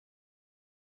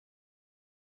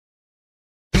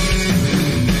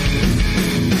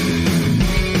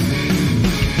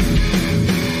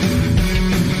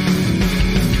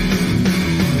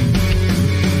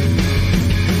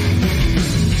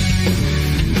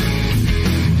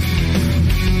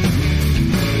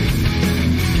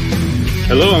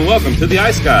Hello and welcome to the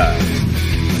Ice Guys.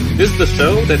 This is the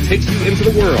show that takes you into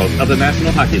the world of the National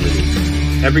Hockey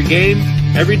League. Every game,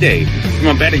 every day, from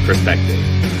a betting perspective.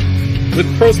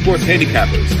 With pro sports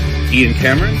handicappers, Ian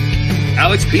Cameron,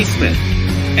 Alex B. Smith,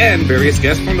 and various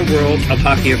guests from the world of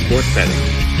hockey and sports betting.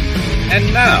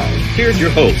 And now, here's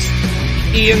your host,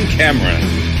 Ian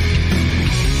Cameron.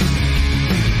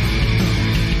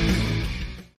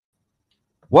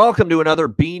 Welcome to another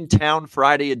Beantown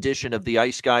Friday edition of the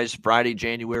Ice Guys, Friday,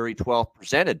 January 12th,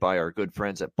 presented by our good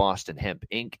friends at Boston Hemp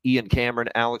Inc. Ian Cameron,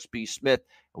 Alex B. Smith,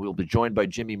 and we'll be joined by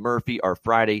Jimmy Murphy, our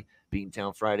Friday,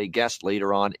 Beantown Friday guest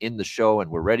later on in the show, and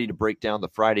we're ready to break down the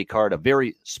Friday card, a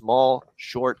very small,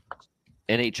 short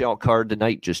NHL card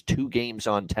tonight, just 2 games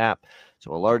on tap.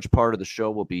 So a large part of the show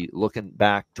will be looking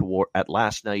back at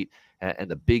last night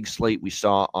and the big slate we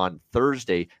saw on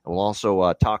Thursday. And we'll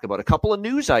also talk about a couple of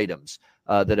news items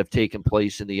that have taken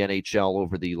place in the NHL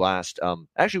over the last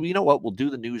actually, you know what? We'll do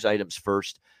the news items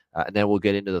first, and then we'll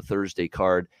get into the Thursday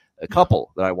card. A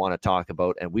couple that I want to talk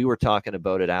about, and we were talking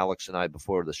about it, Alex and I,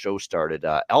 before the show started.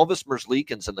 Elvis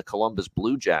Merzlikins and the Columbus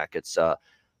Blue Jackets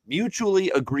mutually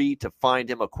agreed to find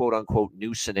him a quote-unquote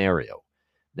new scenario.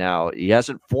 Now, he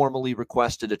hasn't formally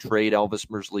requested a trade, Elvis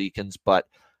Merzlikins, but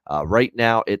right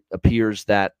now it appears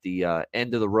that the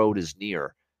end of the road is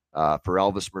near for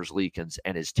Elvis Merzlikins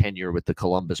and his tenure with the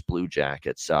Columbus Blue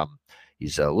Jackets.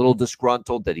 He's a little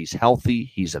disgruntled that he's healthy.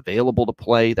 He's available to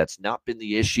play. That's not been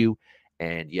the issue.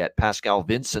 And yet Pascal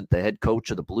Vincent, the head coach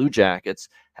of the Blue Jackets,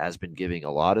 has been giving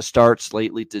a lot of starts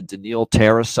lately to Daniil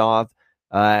Tarasov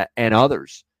and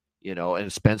others,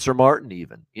 and Spencer Martin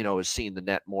even, has seen the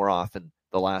net more often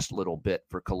the last little bit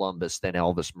for Columbus than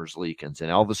Elvis Merzlikins. And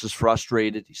Elvis is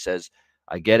frustrated. He says,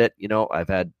 I get it. I've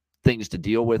had things to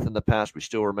deal with in the past. We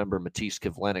still remember Matisse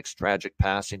Kivlenic's tragic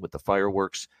passing with the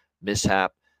fireworks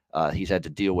mishap. He's had to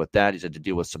deal with that. He's had to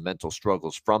deal with some mental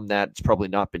struggles from that. It's probably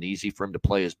not been easy for him to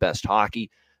play his best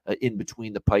hockey in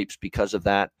between the pipes because of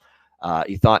that.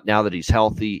 He thought now that he's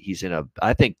healthy, he's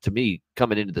I think to me,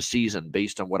 coming into the season,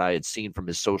 based on what I had seen from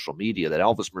his social media, that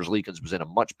Elvis Merzlikins was in a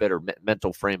much better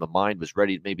mental frame of mind, was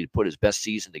ready maybe to put his best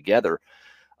season together.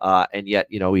 And yet,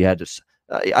 he had to,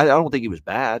 I don't think he was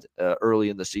bad early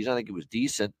in the season. I think he was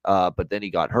decent, but then he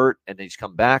got hurt, and he's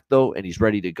come back, though, and he's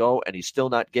ready to go, and he's still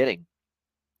not getting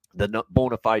the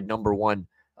bona fide number one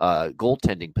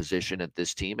goaltending position at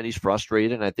this team, and he's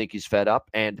frustrated, and I think he's fed up.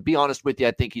 And to be honest with you,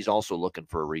 I think he's also looking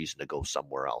for a reason to go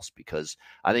somewhere else, because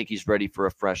I think he's ready for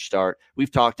a fresh start.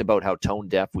 We've talked about how tone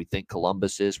deaf we think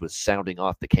Columbus is with sounding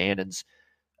off the cannons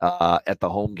at the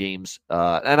home games.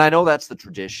 And I know that's the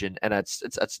tradition, and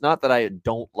it's not that I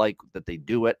don't like that they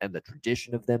do it and the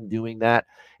tradition of them doing that.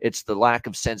 It's the lack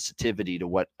of sensitivity to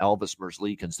what Elvis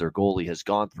Merzlikins, their goalie, has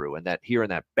gone through, and that hearing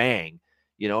that bang,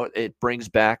 it brings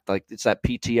back, like, it's that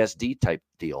PTSD type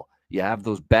deal. You have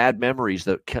those bad memories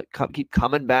that keep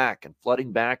coming back and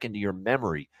flooding back into your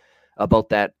memory about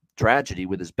that tragedy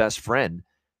with his best friend.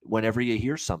 Whenever you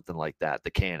hear something like that, the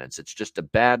cannons, it's just a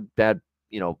bad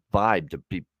vibe to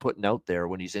be putting out there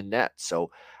when he's in net.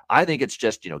 So I think it's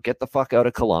just, get the fuck out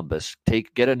of Columbus,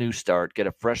 get a new start, get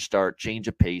a fresh start, change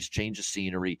of pace, change of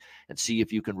scenery, and see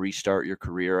if you can restart your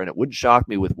career. And it wouldn't shock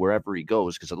me with wherever he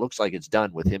goes, because it looks like it's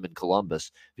done with him in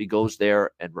Columbus. If he goes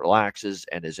there and relaxes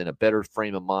and is in a better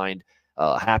frame of mind,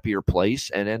 a happier place,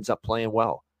 and ends up playing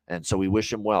well. And so we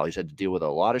wish him well. He's had to deal with a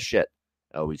lot of shit.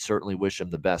 We certainly wish him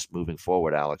the best moving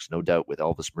forward, Alex, no doubt, with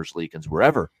Elvis Merzlikins,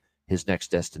 wherever his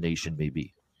next destination may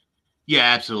be. Yeah,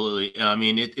 absolutely. I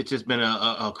mean, it's just been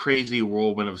a crazy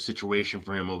whirlwind of a situation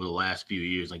for him over the last few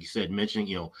years. Like you said,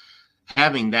 mentioning,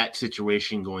 having that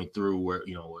situation going through where,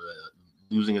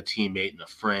 losing a teammate and a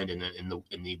friend, and in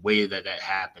the way that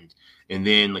happened. And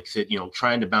then, like I said,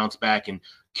 trying to bounce back. And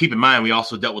keep in mind, we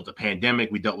also dealt with the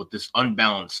pandemic. We dealt with this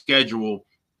unbalanced schedule.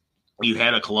 You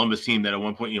had a Columbus team that at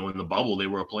one point, in the bubble, they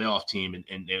were a playoff team,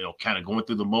 and kind of going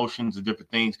through the motions of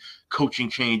different things, coaching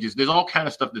changes. There's all kind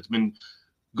of stuff that's been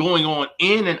going on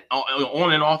in and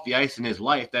on and off the ice in his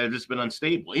life that have just been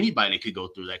unstable. Anybody could go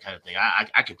through that kind of thing.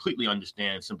 I completely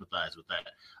understand and sympathize with that,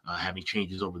 having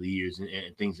changes over the years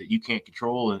and things that you can't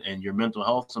control, and your mental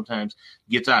health sometimes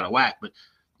gets out of whack. But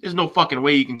there's no fucking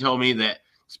way you can tell me that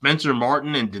Spencer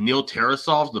Martin and Daniil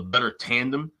Tarasov's the better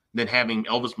tandem than having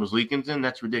Elvis Merzlikins in.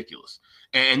 That's ridiculous.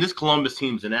 And this Columbus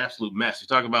team's an absolute mess. You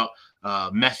talk about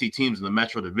messy teams in the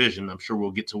Metro Division. I'm sure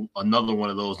we'll get to another one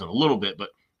of those in a little bit, but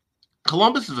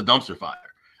Columbus is a dumpster fire.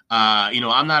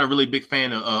 I'm not a really big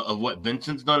fan of what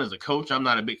Vincent's done as a coach. I'm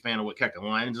not a big fan of what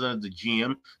Kekalainen's done as the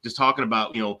GM. Just talking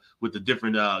about, with the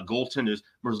different goaltenders.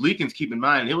 Merzlikins, keep in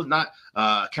mind, it was not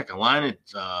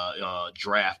Kekalainen's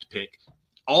draft pick.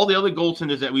 all the other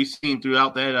goaltenders that we've seen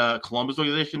throughout that Columbus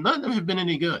organization, none of them have been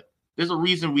any good. There's a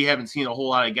reason we haven't seen a whole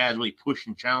lot of guys really push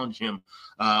and challenge him,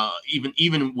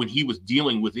 even when he was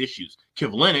dealing with issues.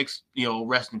 Kivlenieks,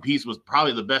 rest in peace, was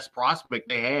probably the best prospect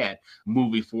they had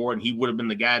moving forward, and he would have been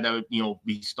the guy that would,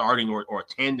 be starting or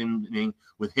attending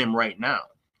with him right now.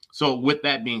 So with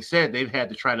that being said, they've had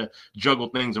to try to juggle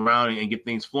things around and get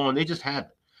things flowing. They just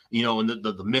haven't. And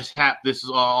the mishap this is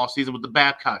all season with the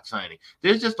Babcock signing.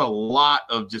 There's just a lot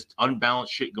of just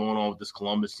unbalanced shit going on with this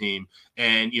Columbus team.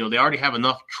 And, they already have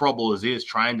enough trouble as is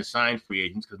trying to sign free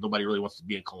agents because nobody really wants to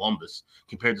be in Columbus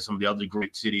compared to some of the other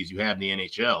great cities you have in the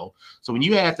NHL. So when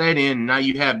you add that in, now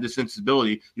you have this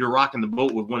instability. You're rocking the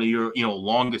boat with one of your,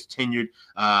 longest tenured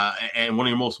and one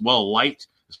of your most well-liked,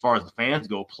 as far as the fans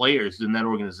go, players in that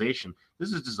organization.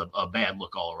 This is just a bad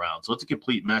look all around. So it's a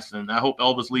complete mess. And I hope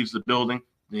Elvis leaves the building.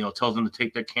 Tells them to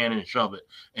take their cannon and shove it,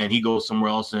 and he goes somewhere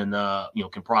else and,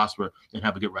 can prosper and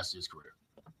have a good rest of his career.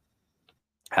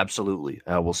 Absolutely.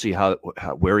 We'll see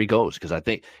where he goes, because I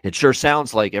think it sure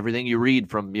sounds like everything you read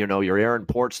from, your Aaron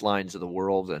Portzlines of the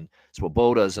world and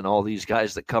Swobodas and all these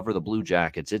guys that cover the Blue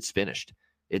Jackets, it's finished.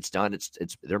 It's done.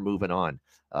 They're moving on.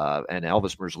 And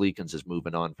Elvis Merzlikins is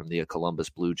moving on from the Columbus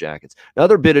Blue Jackets.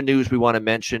 Another bit of news we want to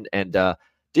mention, and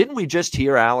didn't we just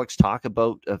hear Alex talk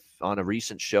about on a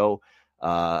recent show?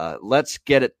 Let's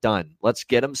get it done. Let's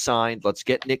get him signed. Let's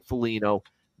get Nick Foligno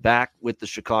back with the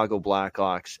Chicago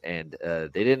Blackhawks. And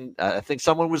they didn't. I think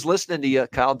someone was listening to you,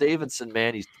 Kyle Davidson.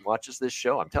 Man, he watches this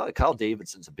show. I'm telling you, Kyle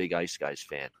Davidson's a big Ice Guys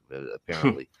fan.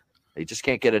 Apparently, he just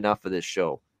can't get enough of this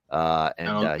show.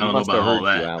 And he must have heard you,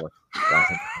 Alex.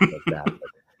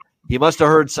 He must have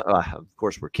heard. Of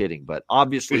course, we're kidding, but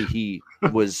obviously he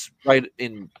was right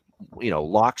in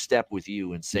lockstep with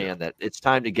you and saying that it's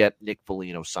time to get Nick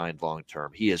Foligno signed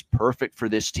long-term. He is perfect for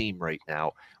this team right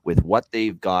now with what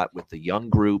they've got with the young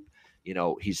group.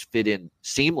 He's fit in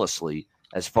seamlessly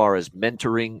as far as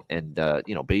mentoring and,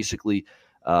 basically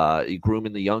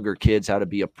grooming the younger kids, how to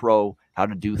be a pro, how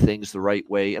to do things the right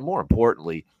way. And more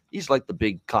importantly, he's like the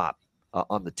big cop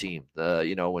on the team.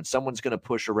 When someone's going to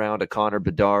push around a Connor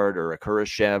Bedard or a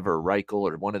Kurashev or Reichel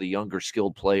or one of the younger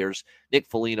skilled players, Nick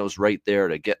Foligno's right there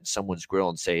to get in someone's grill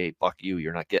and say, hey, fuck you,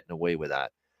 you're not getting away with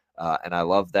that. And I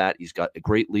love that. He's got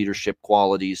great leadership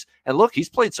qualities. And look, he's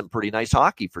played some pretty nice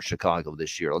hockey for Chicago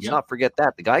this year. Let's not forget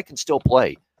that. The guy can still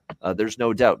play. There's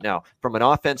no doubt. Now, from an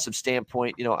offensive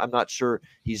standpoint, I'm not sure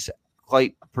he's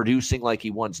quite producing like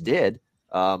he once did.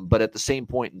 But at the same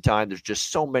point in time, there's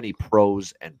just so many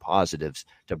pros and positives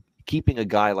to keeping a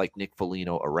guy like Nick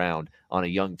Foligno around on a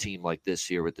young team like this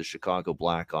here with the Chicago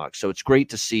Blackhawks. So it's great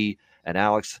to see. And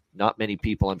Alex, not many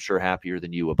people, I'm sure, happier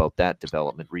than you about that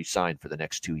development re-signed for the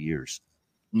next 2 years.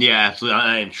 Yeah, absolutely.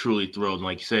 I am truly thrilled. And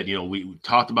like you said, we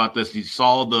talked about this. You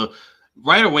saw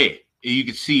right away, you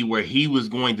could see where he was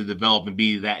going to develop and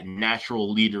be that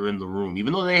natural leader in the room,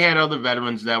 even though they had other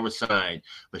veterans that were signed.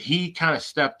 But he kind of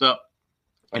stepped up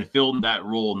and filled that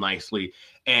role nicely.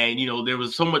 And, there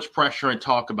was so much pressure and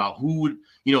talk about who would,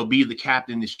 be the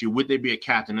captain this year. Would they be a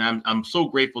captain? And I'm so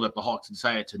grateful that the Hawks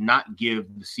decided to not give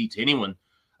the seat to anyone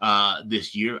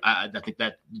this year. I think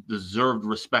that deserved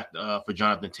respect for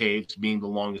Jonathan Toews being the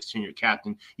longest tenured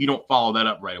captain. You don't follow that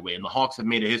up right away. And the Hawks have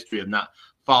made a history of not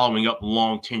following up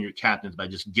long tenured captains by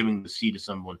just giving the seat to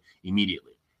someone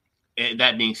immediately. And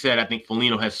that being said, I think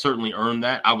Foligno has certainly earned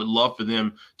that. I would love for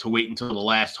them to wait until the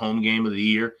last home game of the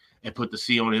year and put the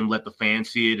C on him, let the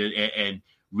fans see it, and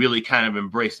really kind of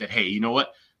embrace that, hey, you know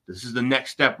what? This is the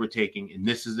next step we're taking, and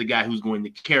this is the guy who's going to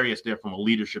carry us there from a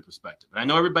leadership perspective. And I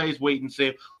know everybody's waiting to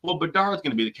say, well, Bedard's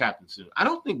going to be the captain soon. I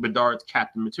don't think Bedard's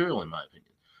captain material, in my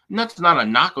opinion. And that's not a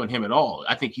knock on him at all.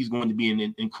 I think he's going to be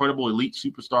an incredible elite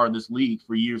superstar in this league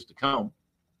for years to come.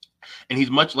 And he's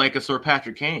much like a Sir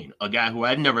Patrick Kane, a guy who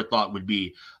I never thought would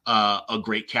be a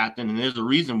great captain. And there's a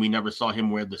reason we never saw him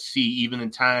wear the C. Even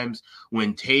in times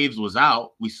when Toews was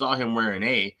out, we saw him wear an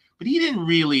A. But he didn't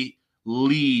really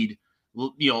lead.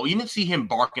 You didn't see him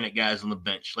barking at guys on the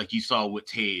bench like you saw with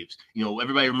Toews.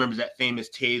 Everybody remembers that famous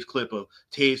Toews clip of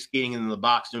Toews skating in the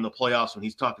box during the playoffs when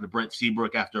he's talking to Brent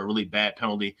Seabrook after a really bad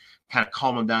penalty, kind of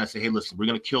calm him down and say, hey, listen, we're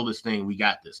going to kill this thing. We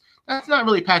got this. That's not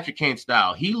really Patrick Kane's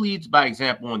style. He leads by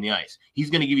example on the ice. He's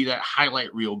going to give you that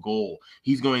highlight reel goal.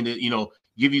 He's going to,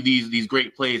 give you these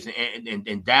great plays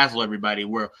and dazzle everybody,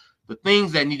 where the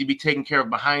things that need to be taken care of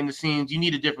behind the scenes, you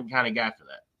need a different kind of guy for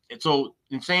that. And so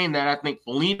in saying that, I think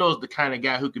Foligno is the kind of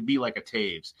guy who could be like a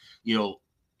Toews,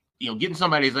 getting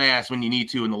somebody's ass when you need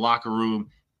to in the locker room,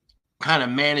 kind of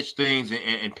manage things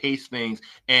and pace things.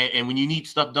 And when you need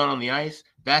stuff done on the ice,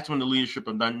 that's when the leadership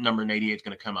of number 88 is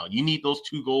going to come out. You need those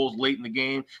 2 goals late in the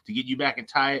game to get you back and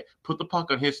tie it. Put the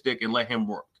puck on his stick and let him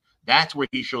work. That's where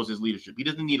he shows his leadership. He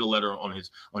doesn't need a letter on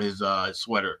his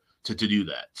sweater to do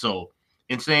that. So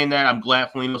in saying that, I'm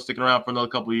glad Foligno's sticking around for another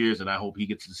couple of years, and I hope he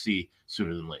gets to see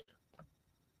sooner than later.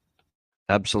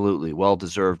 Absolutely.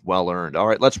 Well-deserved, well-earned. All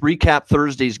right, let's recap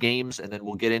Thursday's games, and then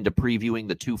we'll get into previewing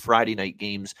the 2 Friday night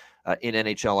games in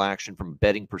NHL action from a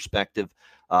betting perspective.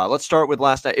 Let's start with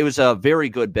last night. It was a very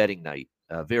good betting night,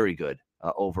 very good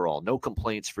overall. No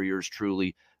complaints for yours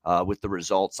truly with the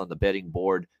results on the betting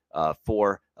board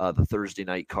for the Thursday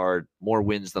night card. More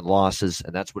wins than losses,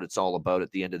 and that's what it's all about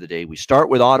at the end of the day. We start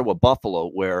with Ottawa-Buffalo,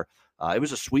 where it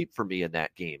was a sweep for me in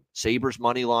that game. Sabres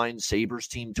money line, Sabres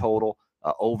team total,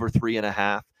 over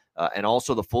 3.5, and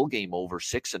also the full game over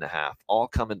 6.5, all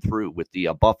coming through with the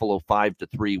Buffalo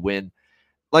 5-3 win.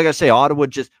 Like I say,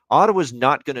 Ottawa's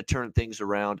not going to turn things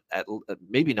around at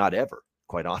maybe not ever,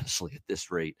 quite honestly, at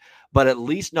this rate, but at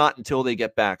least not until they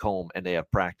get back home and they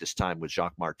have practice time with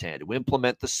Jacques Martin to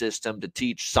implement the system, to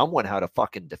teach someone how to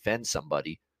fucking defend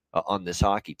somebody on this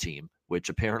hockey team, which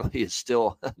apparently is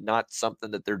still not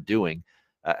something that they're doing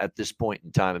at this point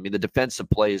in time. I mean, the defensive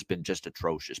play has been just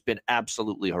atrocious, been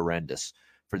absolutely horrendous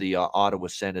for the Ottawa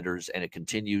Senators, and it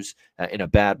continues in a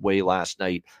bad way last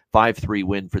night. 5-3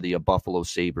 win for the Buffalo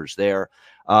Sabres there.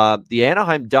 The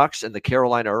Anaheim Ducks and the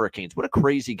Carolina Hurricanes, what a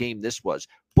crazy game this was.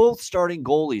 Both starting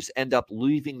goalies end up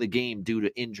leaving the game due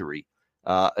to injury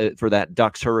for that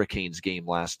Ducks-Hurricanes game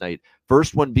last night.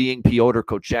 First one being Pyotr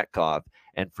Kochetkov,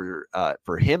 and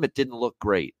for him, it didn't look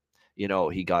great. You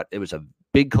know, it was a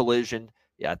big collision.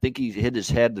 Yeah, I think he hit his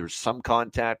head. There was some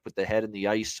contact with the head in the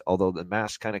ice, although the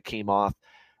mask kind of came off.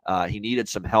 He needed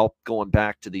some help going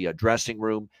back to the dressing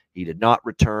room. He did not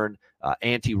return.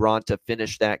 Antti Raanta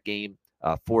finished that game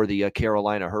for the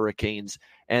Carolina Hurricanes.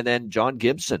 And then John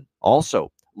Gibson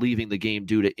also leaving the game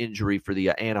due to injury for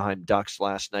the Anaheim Ducks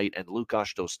last night. And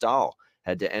Lukas Dostal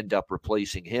had to end up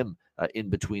replacing him in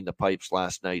between the pipes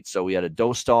last night. So we had a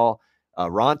Dostal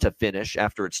Raanta finish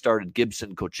after it started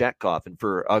Gibson Kochetkov. And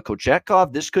for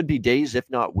Kochetkov, this could be days, if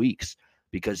not weeks,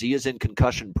 because he is in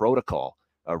concussion protocol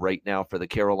right now for the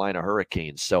Carolina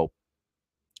Hurricanes. So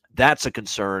that's a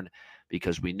concern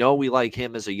because we know we like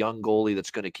him as a young goalie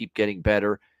that's going to keep getting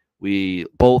better. We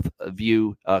both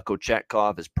view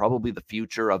Kochetkov as probably the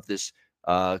future of this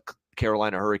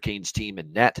Carolina Hurricanes team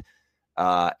in net.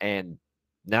 And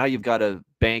now you've got to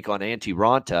bank on Antti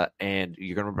Raanta, and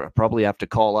you're going to probably have to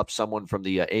call up someone from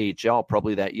the AHL,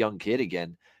 probably that young kid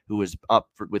again, who was up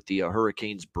with the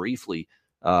Hurricanes briefly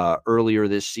earlier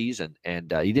this season.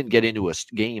 And he didn't get into a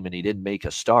game and he didn't make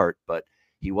a start, but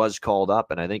he was called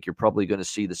up. And I think you're probably going to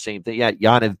see the same thing. Yeah,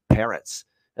 Yaniv Peretz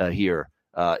here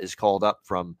is called up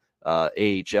from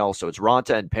AHL. So it's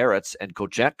Raanta and Peretz and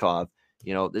Kochetkov.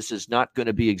 You know, this is not going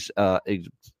to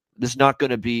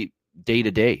be day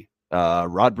to day.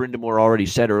 Rod Brindamore already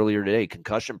said earlier today,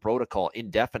 concussion protocol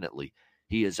indefinitely.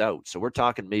 He is out. So we're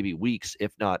talking maybe weeks,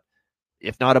 if not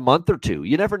a month or two.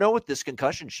 You never know with this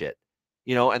concussion shit,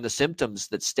 you know, and the symptoms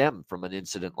that stem from an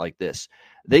incident like this.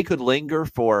 They could linger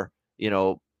for, you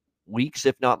know, weeks,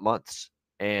 if not months.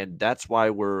 And that's why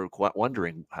we're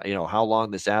wondering, you know, how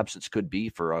long this absence could be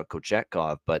for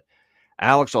Kochetkov. But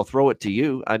Alex, I'll throw it to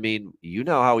you. I mean, you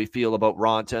know how we feel about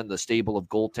Raanta and the stable of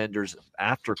goaltenders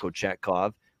after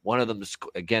Kochetkov. One of them is,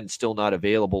 again, still not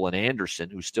available, and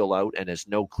Anderson, who's still out and has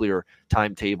no clear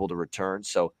timetable to return.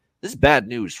 So this is bad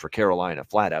news for Carolina,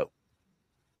 flat out.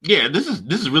 Yeah, this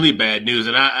is really bad news,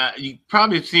 and I you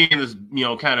probably have seen this, you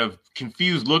know, kind of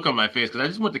confused look on my face because I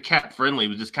just went to Cap Friendly,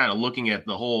 was just kind of looking at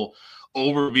the whole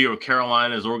overview of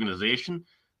Carolina's organization.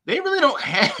 They really don't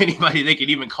have anybody they could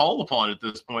even call upon at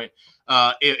this point.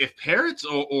 If Peretz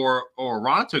or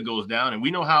Raanta goes down, and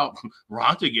we know how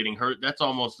Raanta getting hurt, that's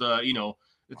almost you know,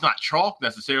 it's not chalk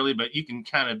necessarily, but you can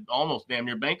kind of almost damn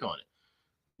near bank on it.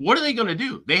 What are they going to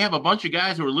do? They have a bunch of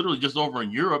guys who are literally just over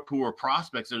in Europe who are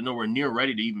prospects that are nowhere near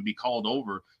ready to even be called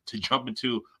over to jump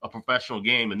into a professional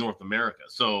game in North America.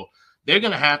 So they're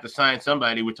going to have to sign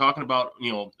somebody. We're talking about,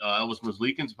 you know, Elvis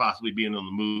Merzlikins possibly being on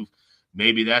the move.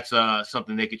 Maybe that's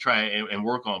something they could try and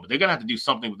work on. But they're going to have to do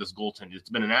something with this goaltender. It's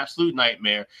been an absolute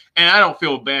nightmare. And I don't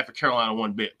feel bad for Carolina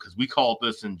one bit because we called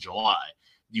this in July.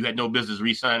 You had no business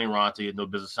re-signing Raanta. You had no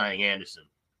business signing Anderson.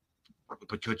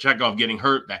 But Kochetkov getting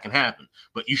hurt, that can happen.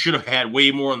 But you should have had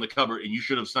way more in the cupboard, and you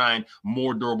should have signed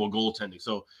more durable goaltending.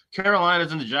 So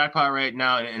Carolina's in the jackpot right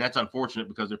now, and that's unfortunate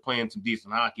because they're playing some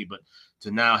decent hockey. But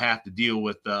to now have to deal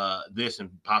with this and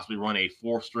possibly run a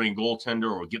fourth-string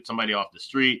goaltender or get somebody off the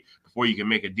street before you can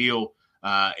make a deal,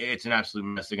 it's an absolute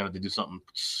mess. They're going to have to do something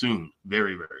soon,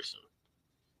 very, very soon.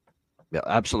 Yeah,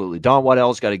 absolutely. Don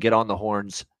Waddell's got to get on the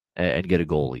horns and get a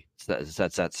goalie. That's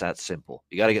that simple.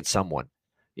 You got to get someone,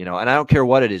 and I don't care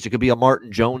what it is. It could be a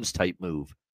Martin Jones type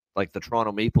move, like the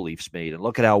Toronto Maple Leafs made, and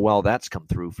look at how well that's come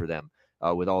through for them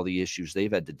with all the issues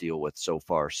they've had to deal with so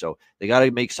far. So they got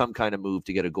to make some kind of move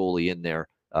to get a goalie in there.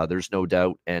 There's no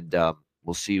doubt, and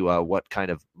we'll see what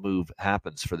kind of move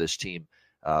happens for this team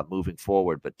moving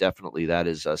forward. But definitely that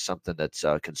is something that's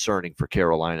concerning for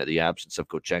Carolina, the absence of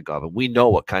Kochenkov. And we know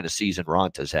what kind of season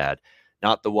Ronta's had,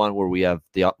 not the one where we have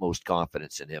the utmost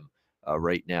confidence in him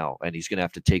right now. And he's going to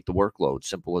have to take the workload.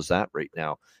 Simple as that right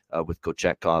now with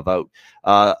Kochenkov out.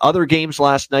 Other games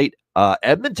last night,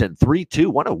 Edmonton 3-2.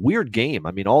 What a weird game.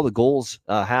 I mean, all the goals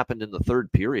happened in the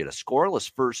third period, a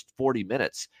scoreless first 40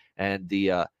 minutes. And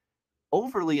the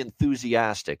overly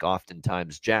enthusiastic,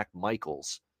 oftentimes, Jack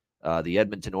Michaels, the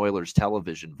Edmonton Oilers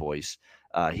television voice,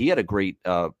 he had a great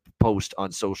post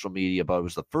on social media about it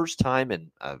was the first time, and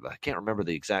I can't remember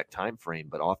the exact time frame,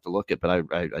 but I'll have to look at. But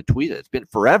I tweeted it's been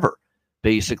forever,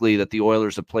 basically, that the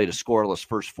Oilers have played a scoreless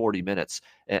first 40 minutes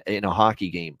in a hockey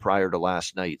game prior to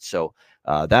last night. So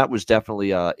that was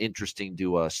definitely interesting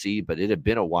to see. But it had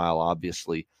been a while,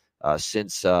 obviously,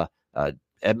 since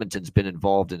Edmonton's been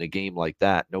involved in a game like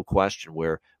that, no question,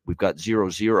 where we've got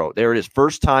 0-0. There it is.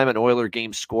 First time an Oiler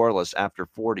game scoreless after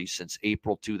 40 since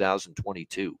April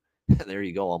 2022. There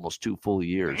you go. Almost 2 full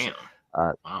years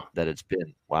Wow. that it's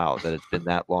been. Wow, that it's been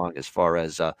that long as far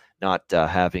as not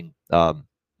having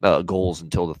goals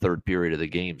until the third period of the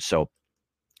game. So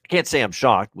I can't say I'm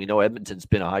shocked. We know Edmonton's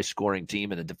been a high-scoring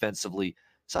team and a defensively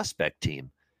suspect team,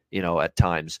 at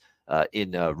times.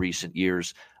 In recent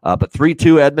years. But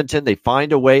 3-2 Edmonton, they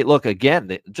find a way. Look, again,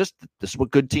 this is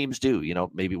what good teams do.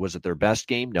 Maybe was it their best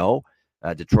game? No.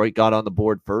 Detroit got on the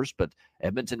board first, but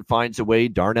Edmonton finds a way.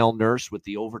 Darnell Nurse with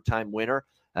the overtime winner,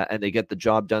 and they get the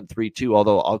job done 3-2.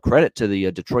 Although I'll credit to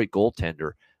the Detroit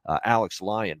goaltender, Alex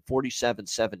Lyon.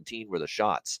 47-17 were the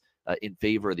shots in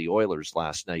favor of the Oilers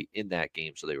last night in that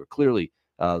game. So they were clearly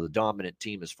the dominant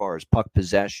team as far as puck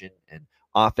possession and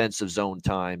offensive zone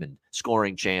time and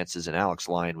scoring chances, and Alex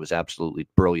Lyon was absolutely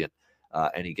brilliant.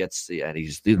 And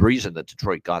he's the reason that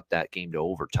Detroit got that game to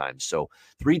overtime. So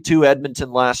 3-2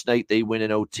 Edmonton last night. They win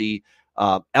in OT.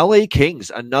 LA Kings,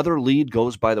 another lead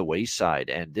goes by the wayside.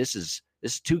 And this is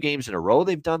 2 games in a row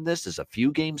they've done this. There's a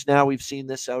few games now we've seen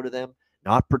this out of them,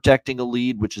 not protecting a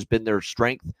lead, which has been their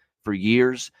strength for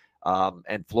years.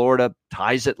 And Florida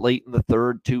ties it late in the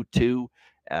third, 2-2.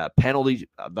 Penalty,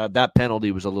 that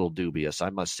penalty was a little dubious, I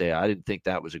must say. I didn't think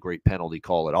that was a great penalty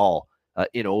call at all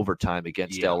in overtime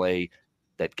against LA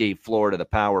that gave Florida the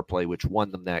power play, which won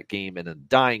them that game. And in the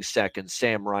dying seconds,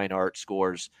 Sam Reinhart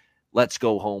scores "Let's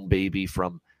Go Home, Baby"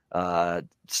 from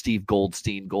Steve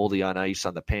Goldstein, Goldie on Ice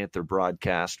on the Panther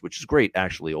broadcast, which is great,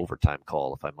 actually, overtime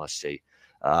call, if I must say.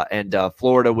 And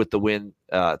Florida with the win,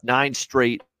 9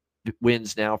 straight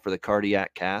wins now for the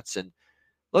Cardiac Cats. And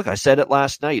look, I said it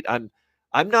last night.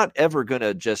 I'm not ever going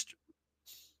to just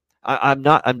 – I'm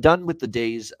done with the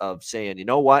days of saying, you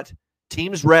know what,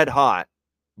 team's red hot,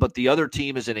 but the other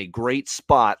team is in a great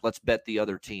spot. Let's bet the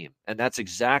other team. And that's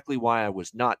exactly why I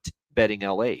was not betting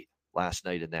LA last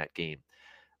night in that game.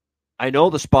 I know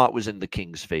the spot was in the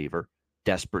Kings' favor,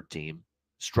 desperate team,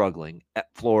 struggling. At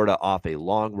Florida off a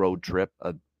long road trip,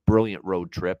 a brilliant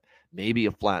road trip, maybe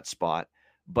a flat spot,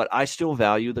 but I still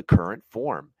value the current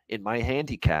form in my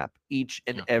handicap each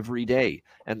and every day.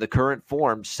 And the current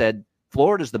form said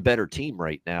Florida's the better team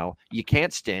right now. You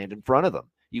can't stand in front of them.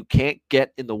 You can't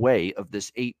get in the way of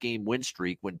this 8-game win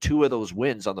streak when 2 of those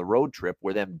wins on the road trip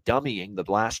were them dummying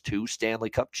the last 2 Stanley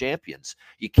Cup champions.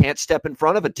 You can't step in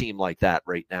front of a team like that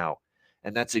right now.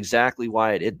 And that's exactly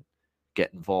why I didn't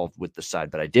get involved with the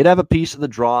side. But I did have a piece of the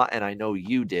draw, and I know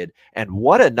you did. And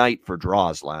what a night for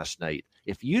draws last night.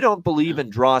 If you don't believe in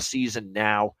draw season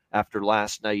now after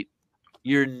last night,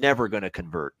 you're never going to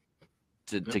convert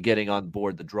to getting on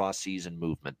board the draw season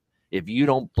movement. If you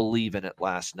don't believe in it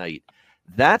last night,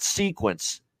 that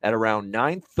sequence at around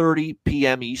 9:30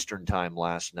 p.m. Eastern time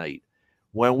last night,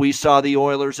 when we saw the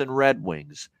Oilers and Red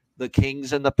Wings, the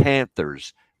Kings and the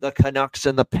Panthers, the Canucks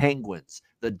and the Penguins,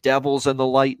 the Devils and the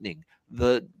Lightning,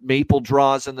 the Maple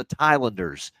Draws and the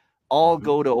Thailanders all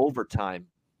go to overtime,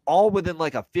 all within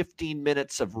like a 15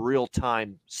 minutes of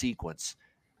real-time sequence.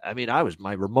 I mean,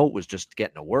 my remote was just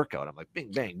getting a workout. I'm like,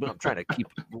 bing, bang, boom. I'm trying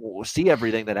to see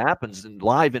everything that happens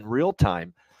live in real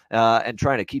time and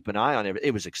trying to keep an eye on it.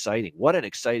 It was exciting. What an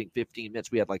exciting 15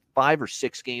 minutes. We had like 5 or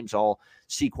 6 games all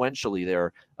sequentially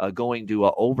there going to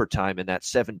overtime in that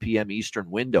 7 p.m.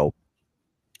 Eastern window.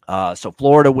 So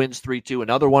Florida wins 3-2.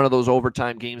 Another one of those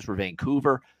overtime games for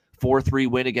Vancouver.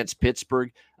 4-3 win against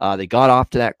Pittsburgh. They got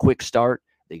off to that quick start.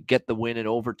 They get the win in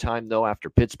overtime, though, after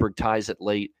Pittsburgh ties it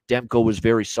late. Demko was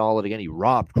very solid again. He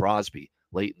robbed Crosby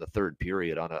late in the third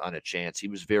period on a chance. He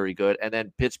was very good. And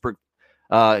then Pittsburgh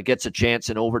gets a chance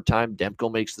in overtime. Demko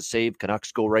makes the save.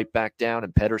 Canucks go right back down,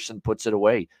 and Pettersson puts it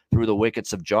away through the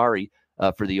wickets of Jari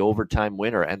for the overtime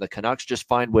winner. And the Canucks just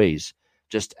find ways.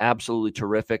 Just absolutely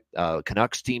terrific.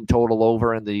 Canucks team total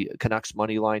over and the Canucks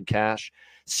money line cash.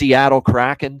 Seattle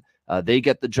Kraken, they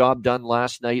get the job done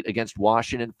last night against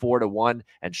Washington 4-1.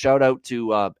 And shout out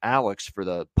to Alex for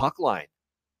the puck line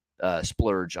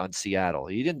splurge on Seattle.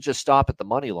 He didn't just stop at the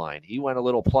money line. He went a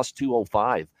little plus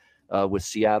 205 with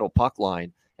Seattle puck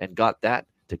line and got that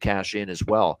to cash in as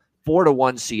well.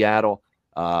 4-1 Seattle.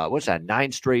 What's that?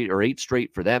 9 straight or 8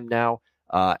 straight for them now.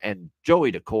 And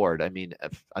Joey Daccord, I mean,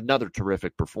 another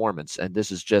terrific performance. And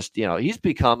this is just, he's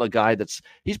become a guy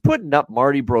he's putting up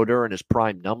Marty Brodeur in his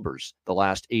prime numbers the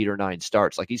last 8 or 9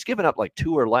 starts. Like he's given up like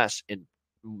 2 or less in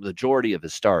majority of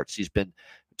his starts. He's been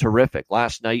terrific.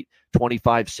 Last night,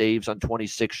 25 saves on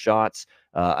 26 shots.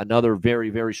 Another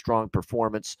very, very strong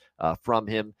performance from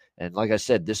him. And like I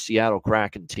said, this Seattle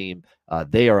Kraken team,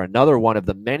 they are another one of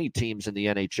the many teams in the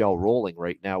NHL rolling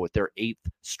right now with their 8th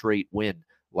straight win.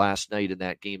 Last night in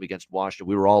that game against Washington,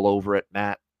 we were all over it.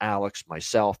 Matt, Alex,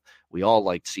 myself, we all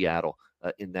liked Seattle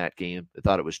in that game. I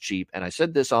thought it was cheap. And I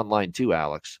said this online too,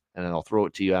 Alex, and I'll throw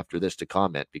it to you after this to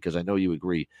comment because I know you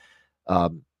agree.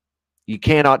 You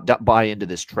cannot buy into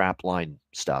this trap line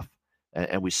stuff.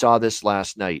 And we saw this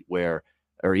last night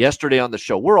or yesterday on the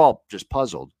show. We're all just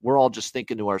puzzled. We're all just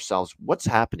thinking to ourselves, what's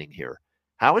happening here?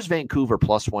 How is Vancouver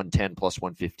plus 110, plus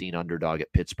 115 underdog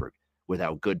at Pittsburgh with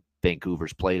how good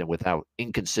Vancouver's played and with how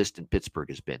inconsistent Pittsburgh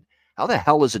has been? How the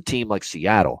hell is a team like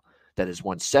Seattle that has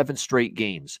won 7 straight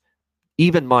games,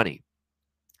 even money,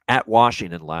 at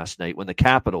Washington last night when the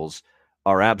Capitals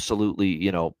are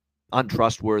absolutely,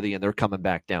 untrustworthy and they're coming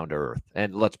back down to earth?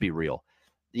 And let's be real.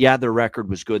 Yeah, their record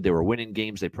was good. They were winning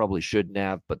games they probably shouldn't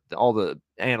have, but all the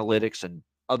analytics and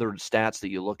other stats that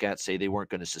you look at say they weren't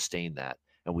going to sustain that.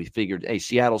 And we figured, hey,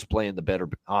 Seattle's playing the better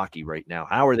hockey right now.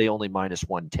 How are they only minus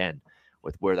 110?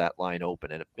 With where that line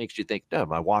opened? And it makes you think,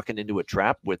 am I walking into a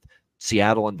trap with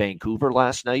Seattle and Vancouver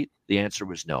last night? The answer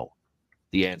was no.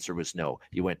 The answer was no.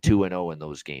 You went 2-0 in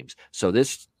those games. So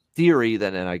this theory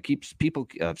that, and I keep people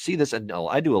see this, and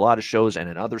I do a lot of shows and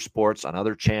in other sports on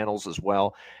other channels as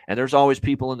well. And there's always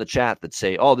people in the chat that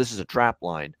say, oh, this is a trap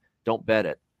line. Don't bet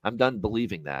it. I'm done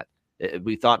believing that.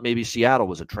 We thought maybe Seattle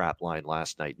was a trap line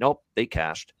last night. Nope, they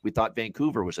cashed. We thought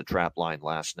Vancouver was a trap line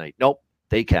last night. Nope,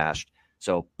 they cashed.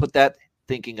 So put that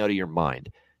thinking out of your mind.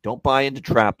 Don't buy into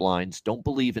trap lines. Don't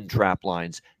believe in trap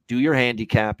lines. Do your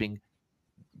handicapping.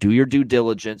 Do your due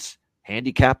diligence.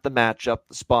 Handicap the matchup,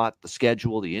 the spot, the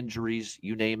schedule, the injuries,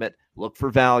 you name it. Look for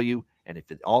value. And if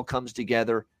it all comes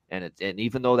together, and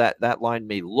even though that line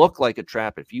may look like a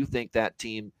trap, if you think that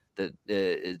team that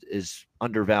is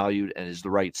undervalued and is the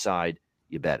right side,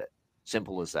 you bet it.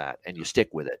 Simple as that. And you stick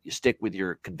with it. You stick with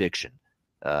your conviction.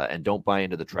 And don't buy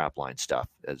into the trap line stuff.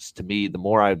 As to me, the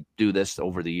more I do this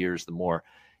over the years, the more,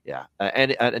 yeah.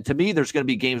 And to me, there's going to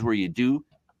be games where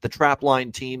the trap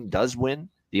line team does win,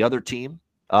 the other team.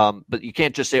 But you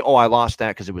can't just say, oh, I lost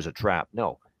that because it was a trap.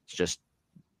 No, it's just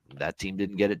that team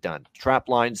didn't get it done. Trap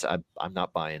lines, I'm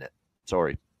not buying it.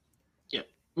 Sorry. Yeah.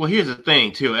 Well, here's the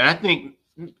thing, too. And I think,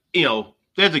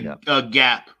 there's a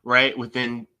gap, right,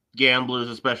 within gamblers,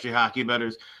 especially hockey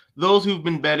bettors. Those who've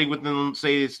been betting within,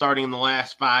 say, starting in the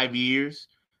last 5 years,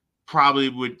 probably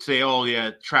would say, oh,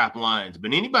 yeah, trap lines.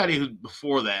 But anybody who's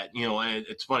before that, and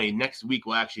it's funny, next week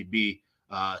will actually be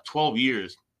 12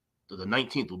 years. So the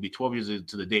 19th will be 12 years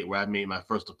to the date where I made my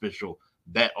first official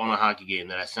bet on a hockey game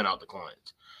that I sent out to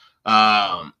clients.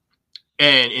 And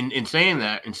in saying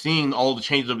that and seeing all the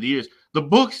changes over the years, the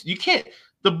books, you can't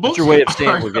 – the books – That's your way of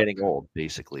saying we're getting old,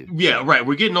 basically. Yeah, right.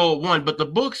 We're getting old, one. But the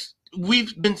books –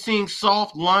 we've been seeing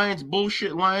soft lines,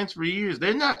 bullshit lines for years.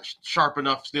 They're not sharp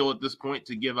enough still at this point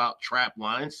to give out trap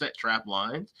lines, set trap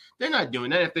lines. They're not doing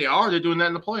that. If they are, they're doing that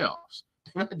in the playoffs.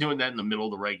 They're not doing that in the middle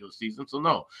of the regular season. So,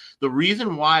 no. The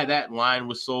reason why that line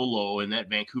was so low in that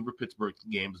Vancouver-Pittsburgh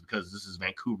game is because this is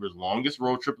Vancouver's longest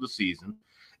road trip of the season.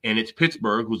 And it's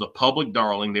Pittsburgh, who's a public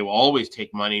darling. They will always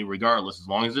take money regardless. As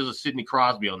long as there's a Sidney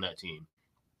Crosby on that team,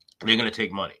 they're going to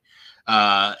take money.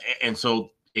 And so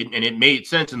it made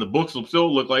sense, and the books will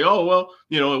still look like, oh, well,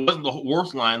 it wasn't the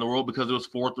worst line in the world because it was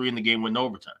 4-3 and the game went in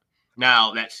overtime.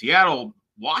 Now, that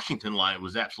Seattle-Washington line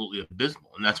was absolutely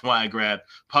abysmal, and that's why I grabbed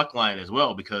puck line as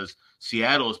well, because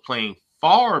Seattle is playing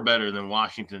far better than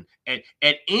Washington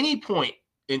at any point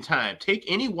in time. Take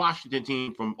any Washington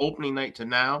team from opening night to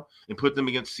now and put them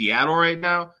against Seattle right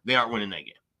now, they aren't winning that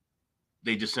game.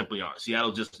 They just simply aren't.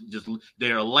 Seattle just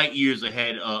they're light years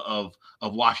ahead of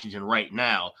Washington right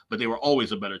now, but they were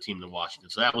always a better team than Washington.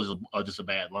 So that was just a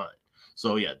bad line.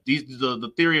 So yeah,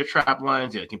 the theory of trap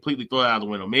lines, yeah, completely throw it out of the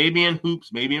window. Maybe in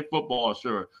hoops, maybe in football,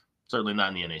 sure, certainly not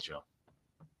in the NHL.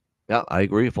 Yeah, I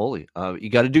agree fully. You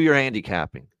got to do your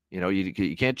handicapping.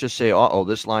 You can't just say, "Oh,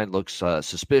 this line looks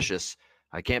suspicious.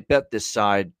 I can't bet this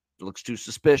side. It looks too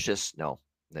suspicious." No,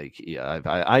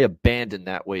 I abandoned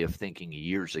that way of thinking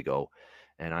years ago,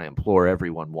 and I implore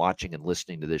everyone watching and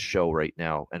listening to this show right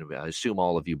now, and I assume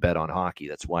all of you bet on hockey.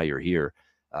 That's why you're here.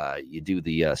 You do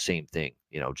the same thing.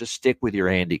 Just stick with your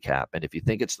handicap, and if you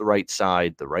think it's the right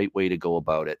side, the right way to go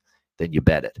about it, then you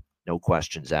bet it. No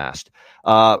questions asked.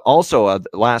 Also,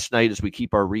 last night, as we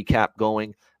keep our recap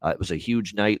going, it was a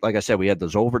huge night. Like I said, we had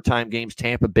those overtime games.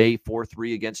 Tampa Bay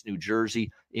 4-3 against New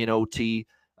Jersey in OT.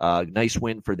 Nice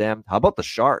win for them. How about the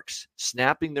Sharks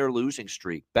snapping their losing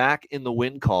streak? Back in the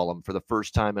win column for the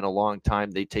first time in a long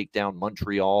time. They take down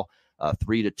Montreal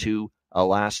 3-2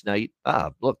 last night.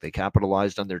 Look, they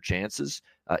capitalized on their chances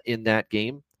in that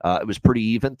game. It was pretty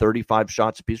even, 35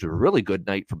 shots apiece. It was a really good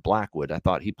night for Blackwood. I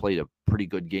thought he played a pretty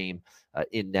good game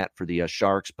in net for the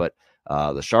Sharks, but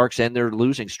the Sharks end their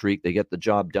losing streak. They get the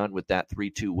job done with that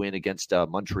 3-2 win against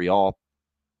Montreal.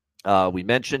 We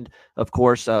mentioned, of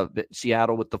course,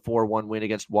 Seattle with the 4-1 win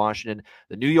against Washington.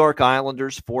 The New York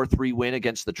Islanders 4-3 win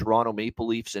against the Toronto Maple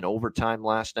Leafs in overtime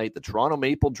last night. The Toronto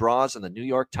Maple draws and the New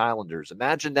York Islanders.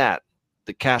 Imagine that.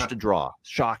 The cash to draw.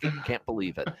 Shocking. Can't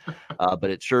believe it.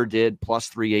 But it sure did. Plus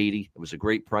 380. It was a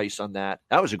great price on that.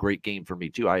 That was a great game for me,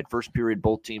 too. I had first period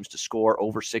both teams to score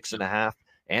over 6.5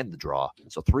 and the draw.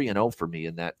 So 3-0 for me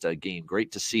in that game.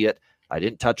 Great to see it. I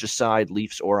didn't touch a side,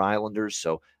 Leafs or Islanders.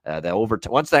 So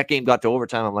once that game got to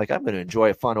overtime, I'm like, I'm going to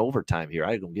enjoy a fun overtime here.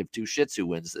 I don't give two shits who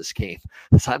wins this game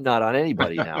because I'm not on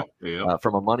anybody now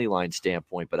from a money line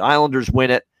standpoint. But Islanders win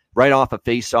it right off a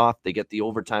face-off. They get the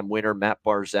overtime winner, Matt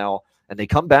Barzal. And they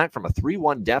come back from a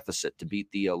 3-1 deficit to beat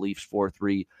the Leafs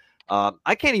 4-3.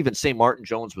 I can't even say Martin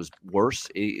Jones was worse.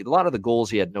 A lot of the goals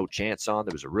he had no chance on.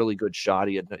 There was a really good shot.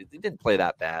 He didn't play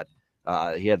that bad.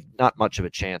 He had not much of a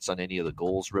chance on any of the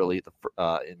goals, really,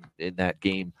 in that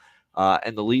game.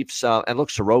 And the Leafs, and look,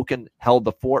 Sorokin held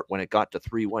the fort when it got to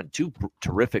 3-1. Two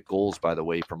terrific goals, by the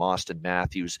way, from Auston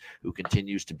Matthews, who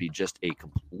continues to be just a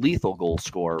lethal goal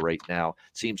scorer right now.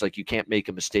 Seems like you can't make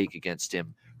a mistake against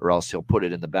him, or else he'll put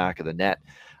it in the back of the net.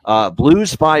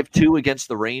 Blues 5-2 against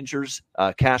the Rangers,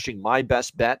 cashing my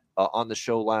best bet on the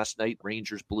show last night.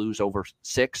 Rangers Blues over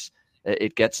 6.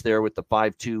 It gets there with the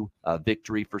 5-2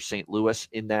 victory for St. Louis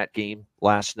in that game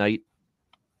last night.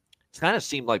 It kind of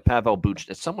seemed like Pavel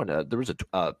Buchnevich. There was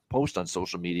a post on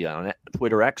social media on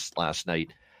Twitter X last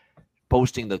night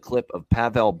posting the clip of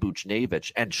Pavel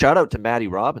Buchnevich. And shout out to Matty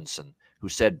Robinson, who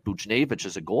said Buchnevich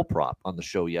is a goal prop on the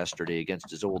show yesterday against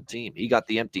his old team. He got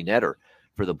the empty netter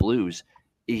for the Blues.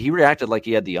 He reacted like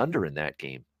he had the under in that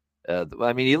game.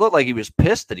 He looked like he was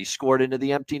pissed that he scored into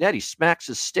the empty net. He smacks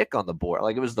his stick on the board.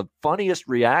 Like, it was the funniest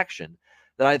reaction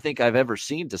that I think I've ever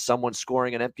seen to someone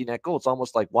scoring an empty net goal. It's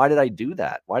almost like, why did I do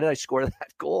that? Why did I score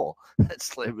that goal?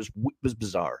 It was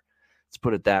bizarre. Let's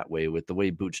put it that way, with the way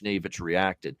Buchnevich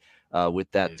reacted with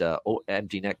that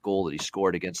empty net goal that he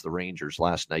scored against the Rangers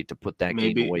last night to put that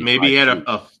game away. Maybe he had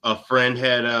a friend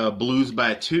had Blues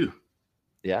by 2.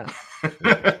 Yeah.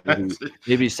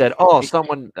 Maybe he said,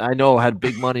 someone I know had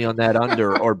big money on that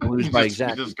under, or Blues by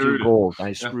exactly 2 goals.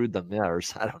 I screwed them. Yeah, or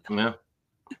I don't know. Yeah.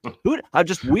 I'm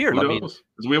just weird. It was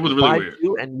really weird.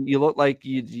 And you look like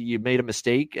you made a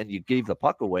mistake and you gave the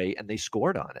puck away and they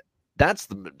scored on it. That's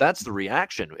the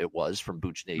reaction it was from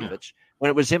Buchnevich when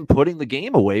it was him putting the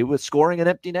game away with scoring an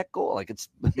empty net goal. Like, it's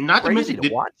not crazy to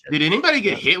watch it. Did anybody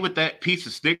get hit with that piece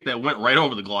of stick that went right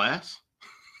over the glass?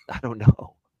 I don't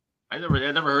know. I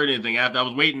never heard anything after. I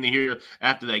was waiting to hear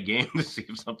after that game to see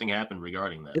if something happened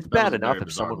regarding that. It's bad enough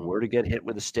if someone were to get hit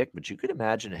with a stick, but you could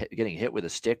imagine getting hit with a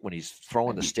stick when he's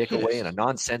throwing the stick away in a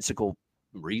nonsensical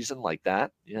reason like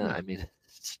that. Yeah,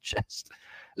 it's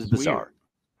bizarre. Weird.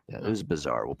 Yeah, it was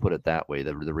bizarre. We'll put it that way.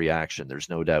 The reaction, there's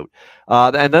no doubt.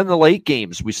 And then the late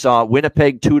games, we saw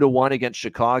Winnipeg 2-1 against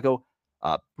Chicago.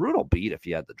 Brutal beat if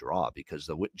you had the draw, because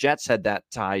the Jets had that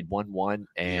tied 1-1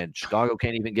 and Chicago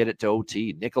can't even get it to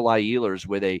OT. Nikolai Ehlers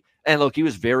and look, he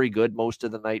was very good most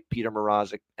of the night, Peter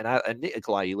Mrazek, and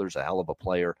Nikolai Ehlers, a hell of a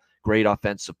player, great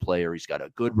offensive player. He's got a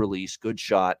good release, good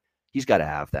shot. He's got to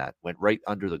have that. Went right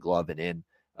under the glove and in,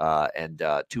 and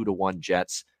 2-1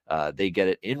 Jets. They get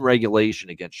it in regulation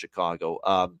against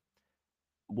Chicago.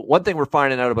 One thing we're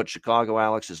finding out about Chicago,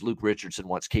 Alex, is Luke Richardson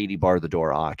wants Katie Bar the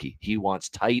door hockey. He wants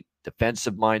tight,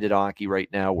 defensive-minded hockey right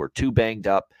now. We're too banged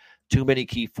up, Too many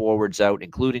key forwards out,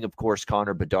 including, of course,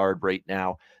 Connor Bedard right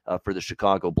now for the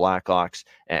Chicago Blackhawks.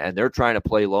 And they're trying to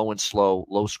play low and slow,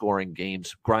 low-scoring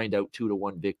games, grind out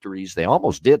 2-1 victories. They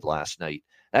almost did last night.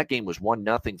 That game was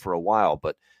 1-0 for a while,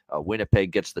 but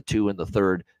Winnipeg gets the 2 in the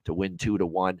third to win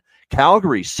 2-1.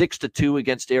 Calgary 6-2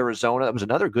 against Arizona. That was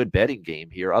another good betting game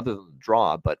here, other than the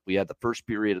draw, but we had the first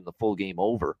period and the full game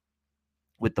over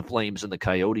with the Flames and the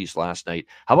Coyotes last night.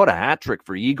 How about a hat trick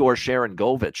for Igor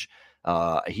Sharangovich?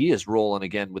 He is rolling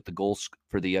again with the goals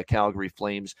for the Calgary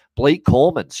Flames. Blake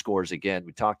Coleman scores again.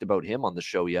 We talked about him on the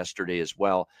show yesterday as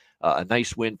well. A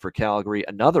nice win for Calgary.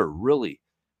 Another really,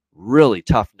 really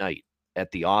tough night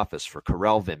at the office for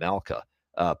Karel Vejmelka.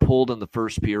 Pulled in the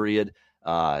first period.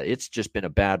 It's just been a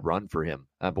bad run for him.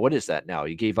 But what is that now?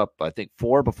 He gave up, I think,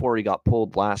 4 before he got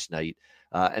pulled last night.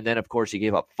 And then, of course, he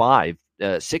gave up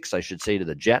 6, I should say, to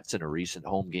the Jets in a recent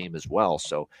home game as well.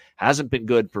 So hasn't been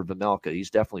good for Vejmelka.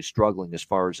 He's definitely struggling as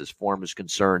far as his form is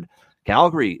concerned.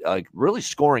 Calgary really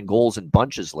scoring goals in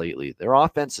bunches lately. Their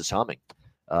offense is humming.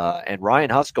 And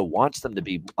Ryan Huska wants them to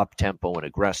be up-tempo and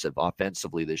aggressive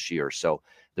offensively this year. So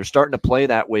they're starting to play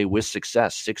that way with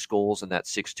success. 6 goals in that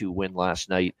 6-2 win last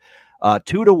night.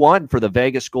 2-1 for the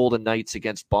Vegas Golden Knights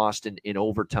against Boston in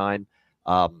overtime.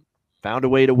 Found a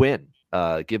way to win.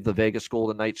 Give the Vegas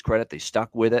Golden Knights credit. They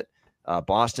stuck with it.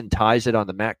 Boston ties it on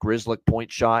the Matt Grzelcyk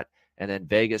point shot, and then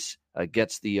Vegas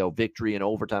gets the victory in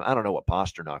overtime. I don't know what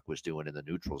Pasternak was doing in the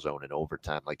neutral zone in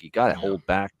overtime. Like, you got to hold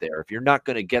back there. If you're not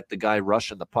going to get the guy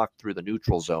rushing the puck through the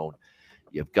neutral zone,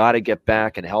 you've got to get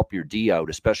back and help your D out,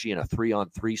 especially in a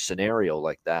 3-on-3 scenario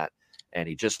like that. And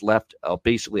he just left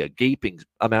basically a gaping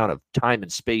amount of time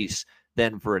and space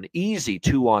then for an easy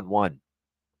 2-on-1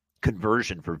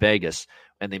 conversion for Vegas,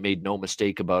 and they made no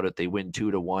mistake about it. They win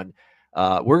 2-1.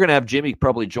 We're going to have Jimmy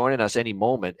probably joining us any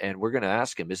moment, and we're going to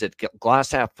ask him, is it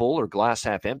glass half full or glass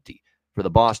half empty for the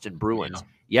Boston Bruins?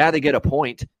 Yeah, they get a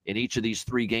point in each of these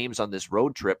 3 games on this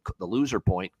road trip, the loser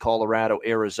point, Colorado,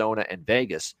 Arizona, and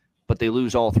Vegas, but they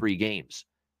lose all 3 games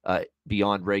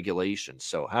beyond regulation.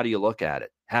 So how do you look at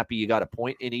it? Happy you got a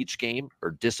point in each game,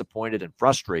 or disappointed and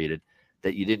frustrated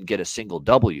that you didn't get a single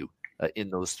W in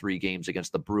those 3 games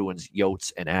against the Bruins,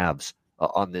 Yotes, and Avs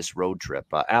on this road trip?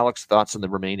 Alex, thoughts on the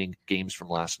remaining games from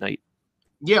last night?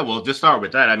 Yeah, well, just start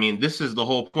with that. I mean, this is the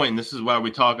whole point, and this is why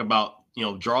we talk about,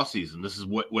 draw season. This is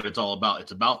what it's all about.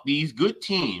 It's about these good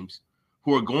teams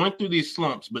who are going through these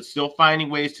slumps, but still finding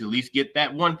ways to at least get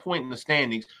that 1 point in the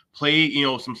standings, play,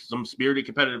 some spirited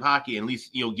competitive hockey, and at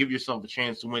least, give yourself a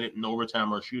chance to win it in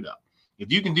overtime or a shootout.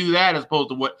 If you can do that as opposed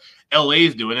to what LA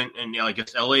is doing, and I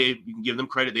guess LA, you can give them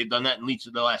credit. They've done that in each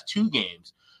of the last 2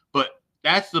 games. But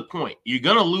that's the point. You're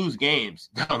going to lose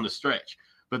games down the stretch.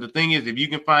 But the thing is, if you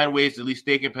can find ways to at least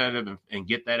stay competitive and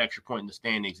get that extra point in the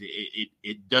standings,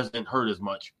 it doesn't hurt as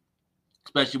much,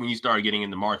 especially when you start getting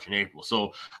into March and April.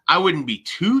 So I wouldn't be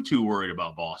too worried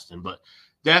about Boston, but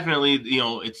definitely,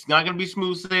 it's not going to be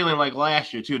smooth sailing like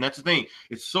last year, too. And that's the thing.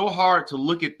 It's so hard to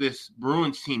look at this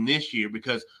Bruins team this year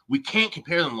because we can't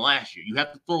compare them to last year. You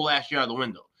have to throw last year out the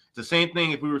window. It's the same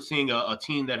thing if we were seeing a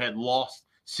team that had lost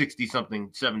 60-something,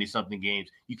 70-something games.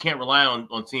 You can't rely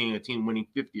on seeing a team winning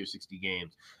 50 or 60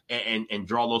 games and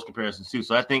draw those comparisons, too.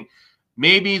 So I think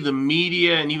maybe the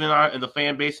media and even and the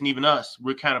fan base and even us,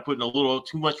 we're kind of putting a little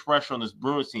too much pressure on this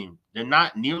Bruins team. They're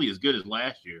not nearly as good as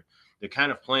last year. They're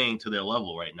kind of playing to their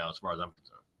level right now, as far as I'm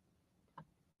concerned.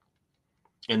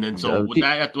 And then, so with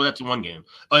that, that's one game.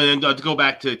 And then to go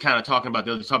back to kind of talking about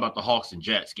the Hawks and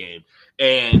Jets game.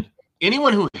 And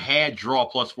anyone who had draw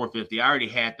plus 450, I already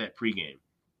had that pregame.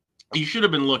 You should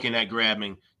have been looking at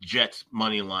grabbing Jets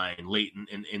money line late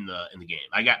in the game.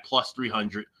 I got plus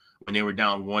 300 when they were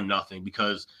down 1-0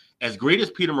 because as great as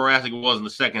Peter Mrazek was in the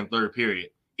second and third period,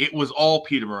 it was all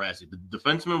Peter Mrazek. The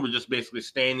defensemen were just basically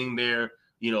standing there,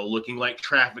 looking like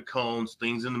traffic cones,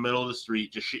 things in the middle of the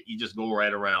street, just shit you just go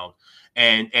right around.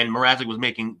 And Mrazek was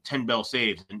making 10 bell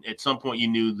saves. And at some point you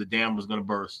knew the dam was going to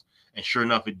burst. And sure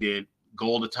enough, it did.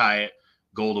 Goal to tie it,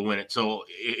 goal to win it. So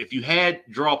if you had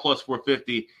draw plus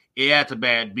 450, yeah, it's a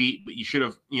bad beat, but you should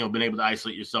have, been able to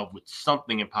isolate yourself with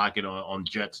something in pocket on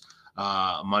Jets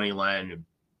money line. And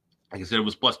like I said, it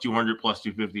was plus 200, plus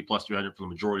 250, plus 300 for the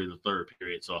majority of the third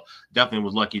period. So definitely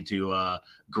was lucky to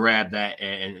grab that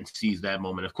and seize that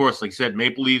moment. Of course, like I said,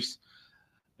 Maple Leafs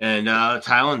and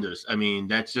Islanders. I mean,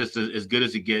 that's just as good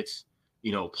as it gets.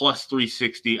 Plus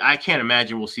 360. I can't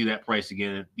imagine we'll see that price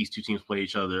again if these two teams play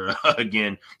each other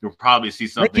again. You'll probably see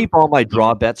something. I keep all my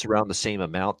draw bets around the same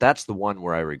amount. That's the one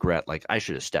where I regret. Like, I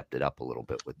should have stepped it up a little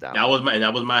bit with that. That was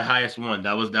my highest one.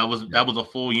 That was a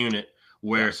full unit.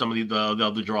 Where some of the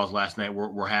other draws last night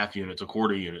were half units or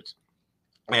quarter units.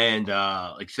 And like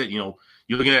I said, you're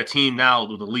looking at a team now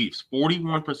with the Leafs.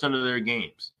 41% of their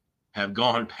games have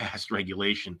gone past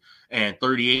regulation, and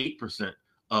 38%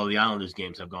 of the Islanders'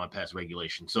 games have gone past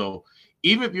regulation. So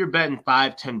even if you're betting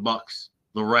 $5-10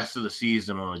 the rest of the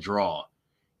season on a draw,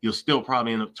 you'll still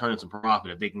probably end up turning some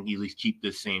profit if they can at least keep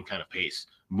this same kind of pace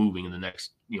moving in the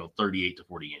next 38 to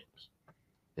 40 games.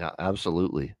 Yeah,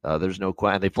 absolutely. There's no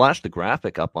question. They flashed the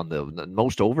graphic up on the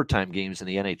most overtime games in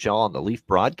the NHL on the Leaf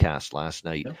broadcast last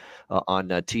night on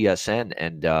TSN.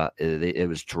 And it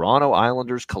was Toronto,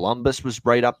 Islanders, Columbus was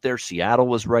right up there. Seattle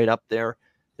was right up there.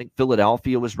 I think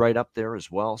Philadelphia was right up there as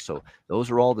well. So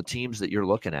those are all the teams that you're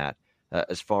looking at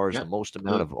as far as the most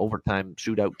amount of overtime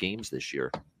shootout games this year.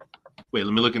 Wait,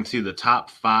 let me look and see the top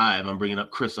 5. I'm bringing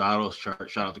up Chris Otto's chart.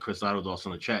 Shout out to Chris Otto, also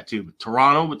in the chat too. But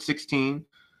Toronto with 16.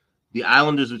 The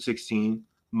Islanders with 16,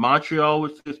 Montreal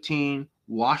with 15,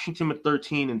 Washington with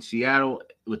 13, and Seattle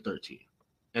with 13.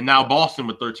 And now Boston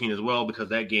with 13 as well, because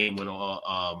that game went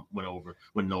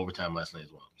in overtime last night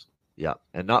as well. Yeah,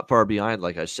 and not far behind,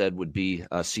 like I said, would be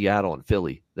Seattle and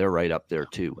Philly. They're right up there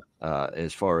too,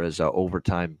 as far as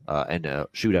overtime and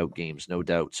shootout games, no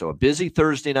doubt. So a busy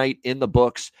Thursday night in the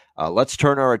books. Let's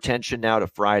turn our attention now to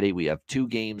Friday. We have 2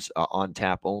 games on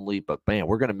tap only, but man,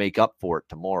 we're going to make up for it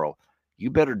tomorrow. You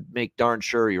better make darn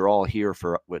sure you're all here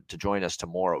to join us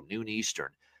tomorrow, noon Eastern.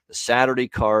 The Saturday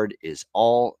card is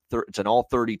it's an all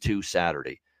 32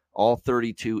 Saturday. All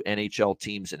 32 NHL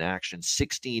teams in action,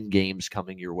 16 games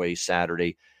coming your way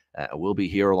Saturday. We'll be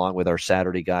here along with our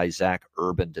Saturday guy, Zach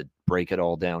Urban, to break it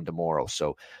all down tomorrow.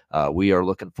 So we are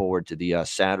looking forward to the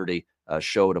Saturday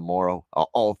show tomorrow,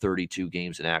 all 32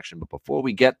 games in action. But before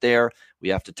we get there, we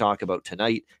have to talk about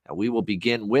tonight. We will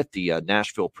begin with the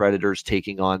Nashville Predators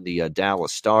taking on the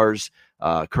Dallas Stars.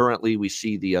 Currently, we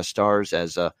see the Stars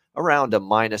as around a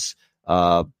minus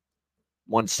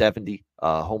 170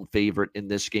 home favorite in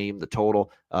this game. The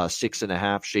total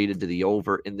 6.5 shaded to the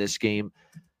over in this game.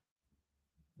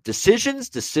 Decisions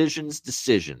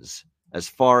as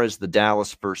far as the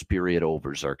Dallas first period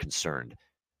overs are concerned.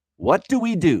 What do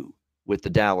we do with the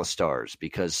Dallas Stars?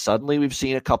 Because suddenly we've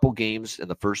seen a couple games in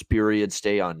the first period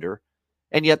stay under,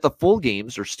 and yet the full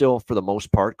games are still, for the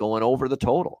most part, going over the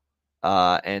total.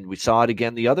 And we saw it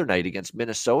again the other night against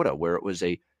Minnesota, where it was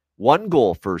a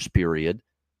 1-goal first period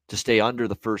to stay under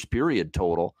the first period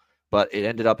total, but it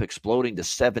ended up exploding to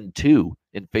 7-2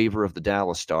 in favor of the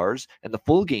Dallas Stars, and the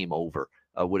full game over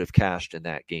would have cashed in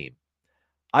that game.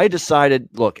 I decided,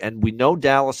 look, and we know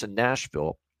Dallas and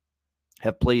Nashville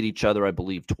have played each other, I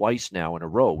believe, twice now in a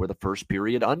row where the first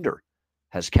period under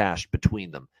has cashed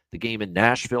between them. The game in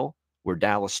Nashville, where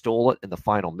Dallas stole it in the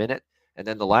final minute, and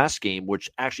then the last game, which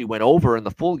actually went over in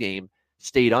the full game,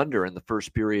 stayed under in the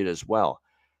first period as well.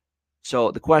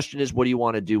 So the question is, what do you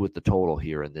want to do with the total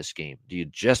here in this game? Do you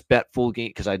just bet full game?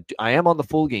 Because I am on the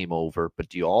full game over, but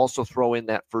do you also throw in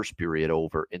that first period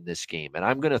over in this game? And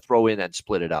I'm going to throw in and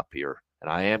split it up here. And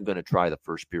I am going to try the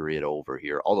first period over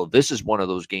here. Although this is one of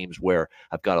those games where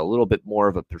I've got a little bit more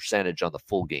of a percentage on the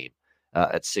full game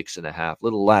at 6.5, a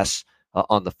little less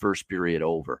on the first period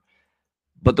over.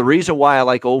 But the reason why I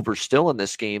like over still in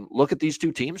this game, look at these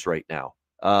two teams right now.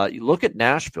 You look at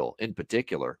Nashville in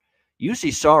particular.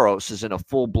 UC Saros is in a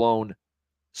full-blown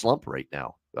slump right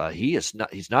now. He's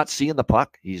not seeing the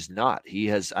puck. He's not. He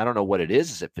has, I don't know what it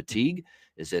is. Is it fatigue?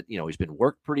 Is it, he's been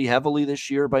worked pretty heavily this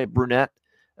year by Brunette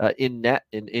in net,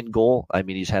 in goal. I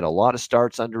mean, he's had a lot of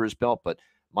starts under his belt, but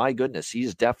my goodness,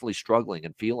 he's definitely struggling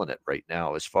and feeling it right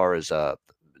now as far as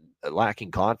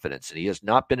lacking confidence, and he has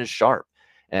not been as sharp.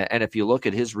 And if you look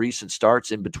at his recent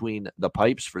starts in between the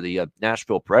pipes for the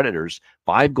Nashville Predators,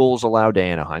 5 goals allowed to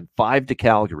Anaheim, 5 to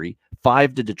Calgary,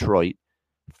 5 to Detroit,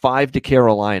 5 to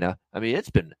Carolina. I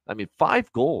mean,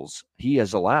 5 goals he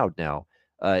has allowed now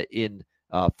in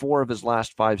 4 of his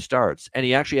last 5 starts. And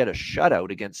he actually had a shutout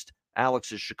against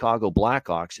Alex's Chicago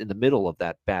Blackhawks in the middle of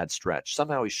that bad stretch.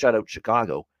 Somehow he shut out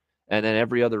Chicago. And then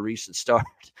every other recent start,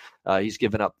 he's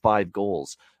given up 5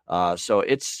 goals. So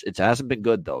it hasn't been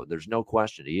good, though. There's no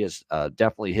question. He has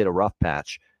definitely hit a rough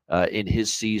patch in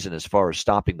his season as far as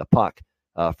stopping the puck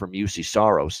from UC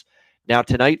Saros. Now,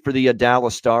 tonight for the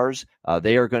Dallas Stars,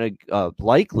 they are going to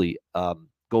likely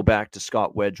go back to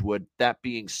Scott Wedgwood. That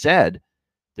being said,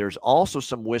 there's also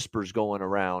some whispers going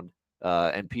around,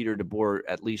 and Peter DeBoer,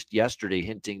 at least yesterday,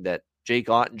 hinting that Jake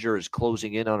Ottinger is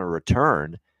closing in on a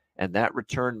return, and that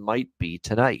return might be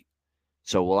tonight.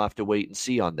 So we'll have to wait and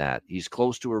see on that. He's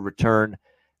close to a return.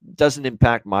 Doesn't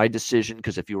impact my decision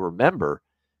because if you remember,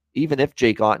 even if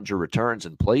Jake Ottinger returns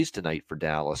and plays tonight for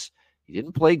Dallas, he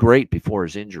didn't play great before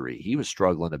his injury. He was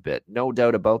struggling a bit, no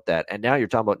doubt about that. And now you're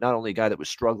talking about not only a guy that was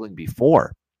struggling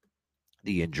before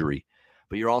the injury,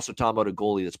 but you're also talking about a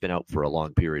goalie that's been out for a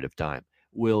long period of time.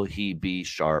 Will he be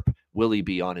sharp? Will he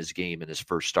be on his game in his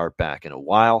first start back in a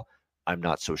while? I'm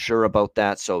not so sure about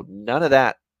that. So none of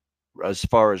that, as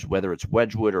far as whether it's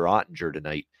Wedgwood or Ottinger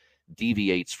tonight,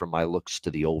 deviates from my looks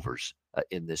to the overs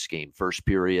in this game, first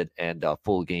period and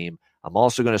full game. I'm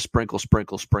also going to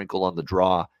sprinkle on the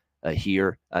draw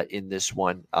here in this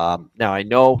one. Now, I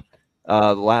know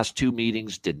the last two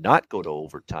meetings did not go to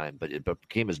overtime, but it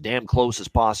became as damn close as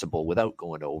possible without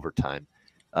going to overtime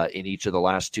in each of the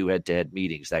last two head-to-head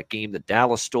meetings. That game that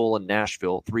Dallas stole in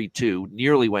Nashville, 3-2,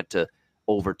 nearly went to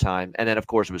overtime. And then, of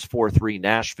course, it was 4-3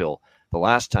 Nashville the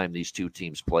last time these two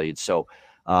teams played. So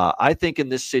I think in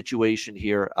this situation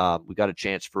here, we got a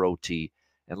chance for OT.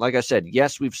 And like I said,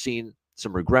 yes, we've seen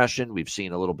some regression. We've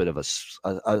seen a little bit of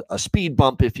a speed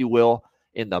bump, if you will,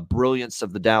 in the brilliance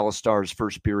of the Dallas Stars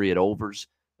first period overs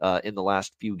in the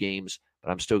last few games. But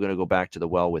I'm still going to go back to the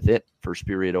well with it. First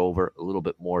period over, a little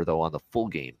bit more, though, on the full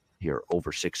game here,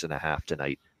 over 6.5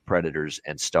 tonight, Predators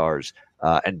and Stars.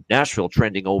 And Nashville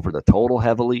trending over the total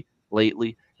heavily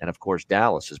lately. And, of course,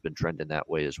 Dallas has been trending that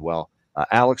way as well.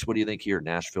 Alex, what do you think here,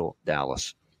 Nashville,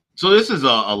 Dallas? So this is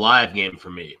a live game for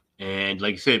me. And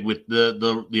like I said, with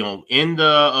the end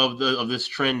of this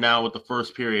trend now with the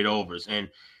first period overs, and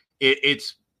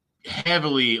it's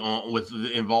heavily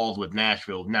involved with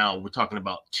Nashville. Now we're talking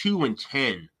about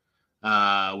 2-10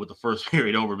 with the first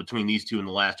period over between these two in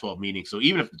the last 12 meetings. So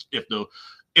even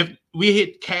if we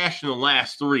hit cash in the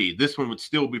last three, this one would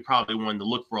still be probably one to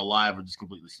look for a live or just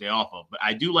completely stay off of. But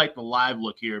I do like the live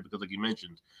look here because, like you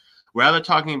mentioned, we're either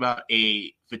talking about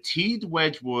a fatigued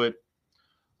Wedgwood,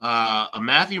 a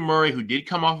Matthew Murray who did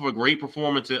come off of a great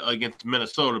performance against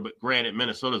Minnesota, but granted,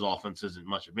 Minnesota's offense isn't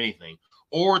much of anything.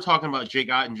 Or we're talking about Jake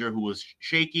Ottinger, who was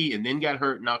shaky and then got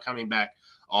hurt, now coming back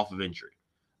off of injury.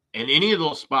 In any of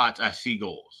those spots, I see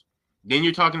goals. Then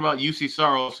you're talking about UC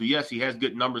Saros, who, yes, he has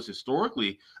good numbers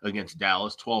historically against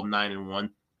Dallas, 12-9-1,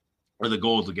 or the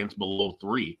goals against below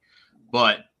 3.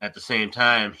 But at the same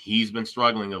time, he's been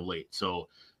struggling of late. So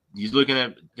he's looking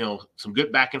at, some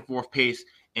good back and forth pace.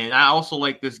 And I also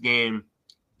like this game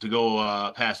to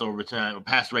go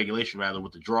past regulation rather,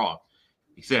 with the draw.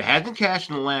 He said it hasn't cashed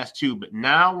in the last two, but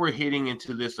now we're hitting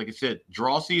into this, like I said,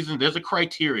 draw season. There's a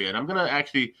criteria, and I'm going to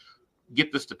actually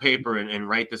get this to paper and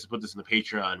write this and put this in the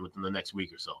Patreon within the next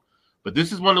week or so. But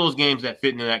this is one of those games that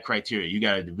fit into that criteria. You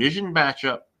got a division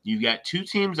matchup. You've got two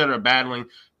teams that are battling.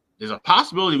 There's a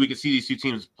possibility we could see these two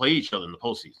teams play each other in the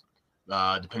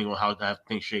postseason, depending on how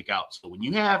things shake out. So when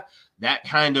you have that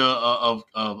kind of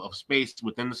space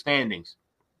within the standings,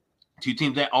 two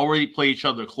teams that already play each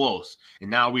other close, and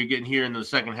now we're getting here into the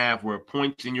second half where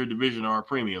points in your division are a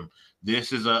premium.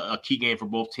 This is a key game for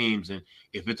both teams, and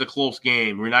if it's a close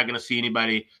game, we're not going to see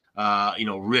anybody,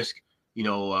 risk,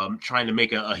 trying to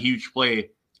make a huge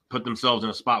play, put themselves in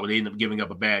a spot where they end up giving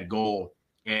up a bad goal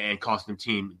and costing the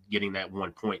team getting that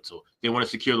 1 point. So they want to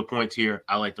secure the points here.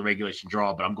 I like the regulation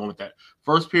draw, but I'm going with that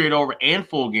first period over and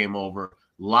full game over.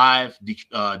 Live,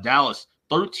 Dallas,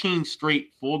 13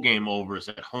 straight full game overs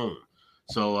at home.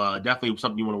 So definitely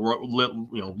something you want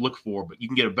to look for, but you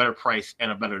can get a better price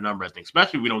and a better number, I think,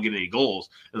 especially if we don't get any goals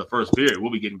in the first period.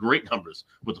 We'll be getting great numbers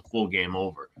with the full game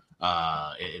over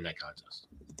in that contest.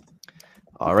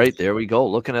 All right, there we go.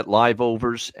 Looking at live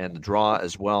overs and the draw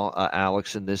as well,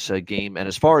 Alex, in this game. And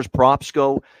as far as props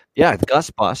go, yeah, Gus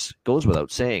Bus goes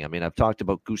without saying. I mean, I've talked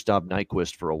about Gustav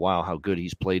Nyquist for a while, how good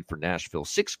he's played for Nashville.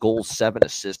 6 goals, 7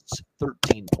 assists,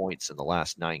 13 points in the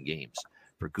last 9 games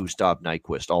for Gustav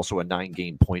Nyquist. Also a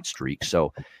 9-game point streak.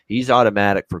 So he's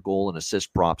automatic for goal and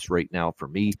assist props right now for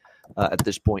me at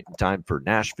this point in time for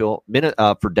Nashville.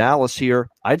 For Dallas here,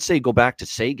 I'd say go back to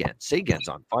Seguin. Seguin's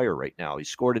on fire right now. He's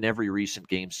scored in every recent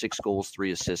game, 6 goals,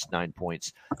 3 assists, 9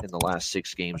 points in the last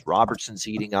 6 games. Robertson's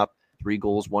heating up. 3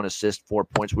 goals, 1 assist, 4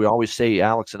 points. We always say,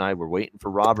 Alex and I, we're waiting for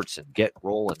Robertson. Get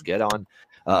rolling, get on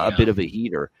a bit of a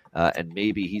heater, and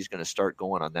maybe he's going to start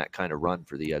going on that kind of run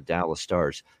for the Dallas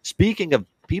Stars. Speaking of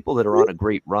people that are on a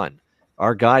great run,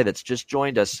 our guy that's just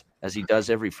joined us, as he does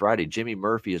every Friday, Jimmy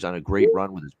Murphy, is on a great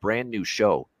run with his brand new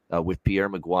show with Pierre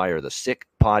Maguire, the Sick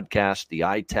Podcast, the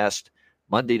Eye Test,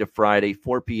 Monday to Friday,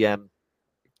 4 p.m.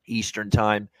 Eastern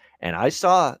Time. And I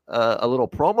saw a little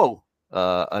promo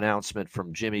announcement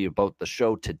from Jimmy about the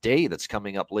show today that's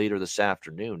coming up later this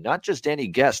afternoon. Not just any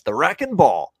guest, the Wrecking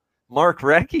Ball, Mark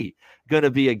Recchi, going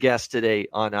to be a guest today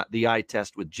on the Eye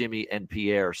Test with Jimmy and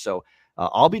Pierre. So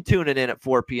I'll be tuning in at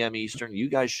 4 p.m. Eastern. You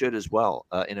guys should as well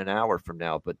in an hour from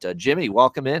now. But Jimmy,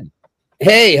 welcome in.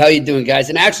 Hey, how you doing, guys?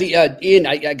 And actually, Ian,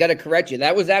 I got to correct you.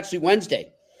 That was actually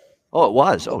Wednesday. Oh, it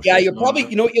was? Oh, yeah, shit. you're probably,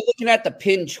 you're looking at the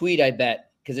pinned tweet, I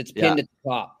bet. because it's pinned at the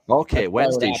top. Okay,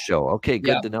 Wednesday's show. Okay,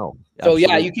 good to know. So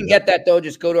Absolutely. You can get that though.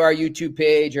 Just go to our YouTube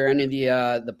page or any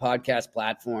of the podcast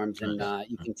platforms, and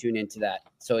you can tune into that.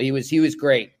 So he was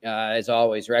great as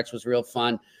always. Rex was real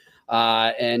fun.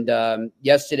 And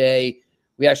yesterday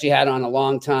we actually had on a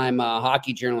longtime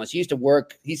hockey journalist.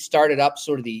 He started up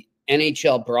sort of the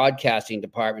NHL broadcasting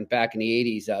department back in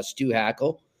the 80s, Stu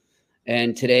Hackle.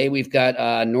 And today we've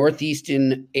got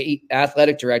Northeastern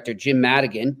athletic director Jim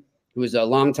Madigan, who is a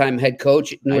longtime head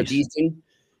coach at Northeastern.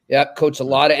 Yep, coached a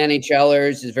lot of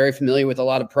NHLers, is very familiar with a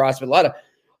lot of prospects, a lot of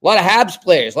Habs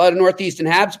players, a lot of Northeastern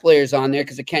Habs players on there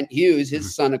because of Kent Hughes.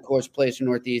 His son, of course, plays for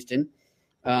Northeastern.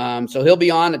 So he'll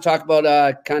be on to talk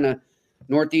about kind of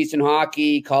Northeastern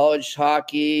hockey, college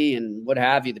hockey, and what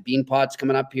have you. The Beanpot's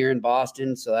coming up here in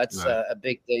Boston, so that's a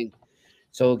big thing.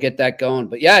 So we'll get that going.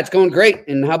 But, yeah, it's going great.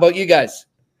 And how about you guys?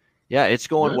 Yeah, it's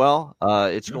going well.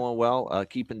 Going well.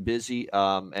 Keeping busy.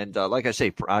 And like I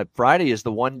say, Friday is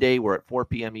the one day where at 4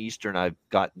 p.m. Eastern, I've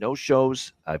got no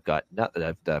shows. I've got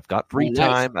free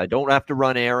time. I don't have to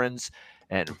run errands.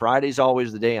 And Friday's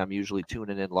always the day I'm usually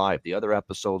tuning in live. The other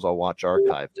episodes I'll watch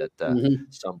archived at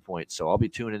some point. So I'll be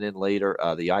tuning in later.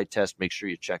 The eye test, make sure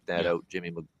you check that out.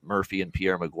 Jimmy Murphy and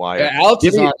Pierre Maguire. Yeah, Alex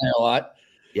is on there a lot.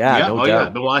 Yeah, no doubt. Yeah,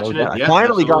 I've been watching it. I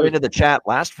finally got into the chat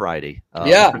last Friday.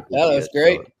 That was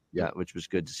great. Which was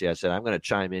good to see. I said, I'm going to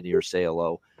chime in here, say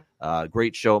hello.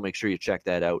 Great show. Make sure you check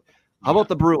that out. How about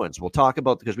the Bruins? We'll talk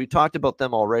about, because we talked about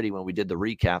them already when we did the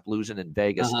recap, losing in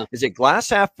Vegas. Is it glass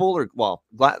half full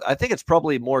I think it's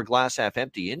probably more glass half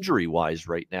empty injury-wise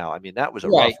right now. I mean, that was a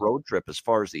rough road trip as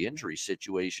far as the injury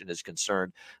situation is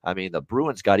concerned. I mean, the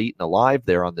Bruins got eaten alive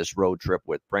there on this road trip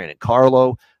with Brandon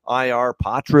Carlo, IR,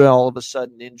 Patra all of a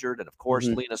sudden injured. And, of course,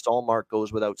 Linus Ullmark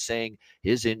goes without saying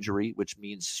his injury, which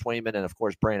means Swayman and, of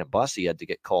course, Brandon Bussey had to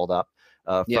get called up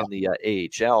from the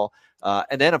AHL.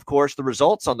 And then, of course, the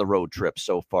results on the road trip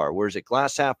so far. Where is it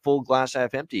glass half full, glass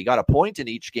half empty? You got a point in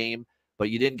each game,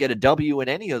 but you didn't get a W in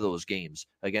any of those games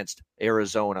against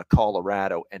Arizona,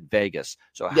 Colorado, and Vegas.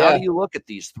 So how do you look at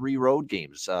these three road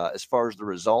games as far as the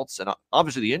results? And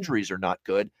obviously the injuries are not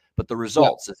good, but the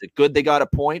results, is it good they got a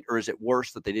point, or is it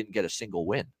worse that they didn't get a single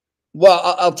win?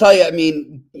 Well, I'll tell you, I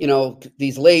mean,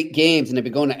 these late games, and they've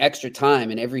been going to extra time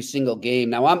in every single game.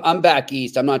 Now, I'm back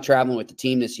east. I'm not traveling with the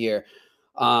team this year,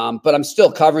 but I'm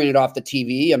still covering it off the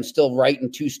TV. I'm still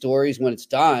writing 2 stories when it's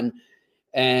done.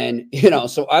 And,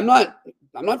 so I'm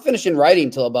not finishing writing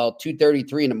until about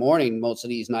 2:33 in the morning most of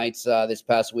these nights this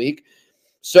past week.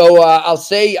 So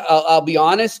I'll be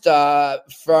honest,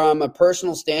 from a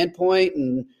personal standpoint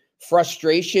and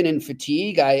frustration and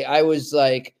fatigue, I was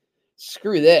like,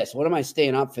 screw this. What am I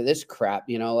staying up for this crap?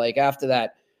 After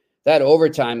that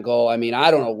overtime goal, I mean, I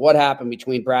don't know what happened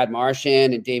between Brad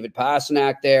Marchand and David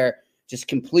Pastrnak there. Just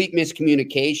complete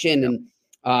miscommunication. And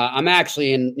I'm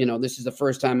actually this is the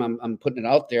first time I'm putting it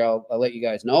out there. I'll let you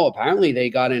guys know. Apparently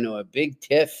they got into a big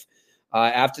tiff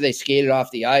after they skated off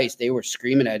the ice. They were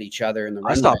screaming at each other in the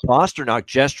runway. I saw Pastrnak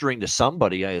gesturing to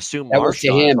somebody. I assume that was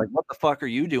to him. Like, what the fuck are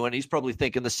you doing? He's probably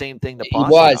thinking the same thing that Pastrnak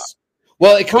was.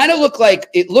 Well, it kind of looked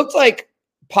like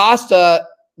Pasta,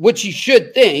 which he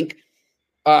should think,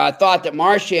 thought that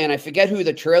Marchand, I forget who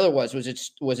the trailer was. Was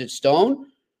it Stone?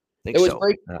 It was so.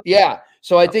 Yeah.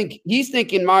 So I think he's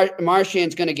thinking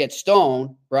Marchand's going to get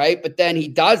Stone, right? But then he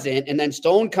doesn't. And then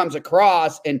Stone comes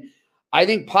across. And I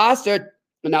think Pasta,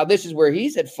 now this is where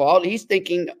he's at fault. He's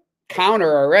thinking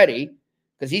counter already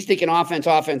because he's thinking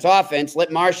offense.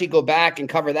 Let Marshy go back and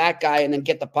cover that guy and then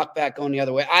get the puck back going the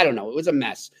other way. I don't know. It was a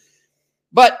mess.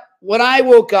 But when I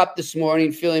woke up this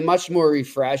morning feeling much more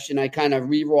refreshed, and I kind of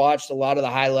rewatched a lot of the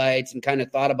highlights and kind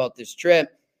of thought about this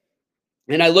trip,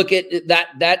 and I look at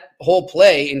that whole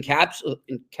play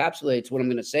encapsulates what I'm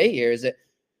going to say here is that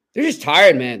they're just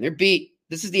tired, man. They're beat.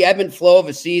 This is the ebb and flow of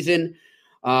a season.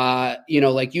 Like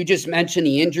you just mentioned,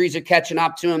 the injuries are catching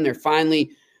up to them.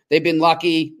 They've been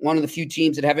lucky. One of the few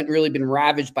teams that haven't really been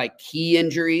ravaged by key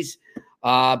injuries,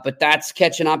 but that's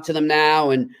catching up to them now.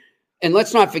 And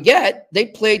let's not forget, they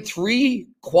played 3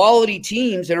 quality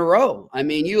teams in a row. I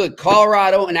mean, you had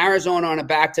Colorado and Arizona on a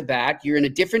back-to-back. You're in a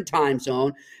different time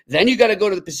zone. Then you got to go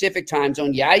to the Pacific time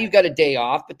zone. Yeah, you got a day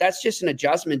off, but that's just an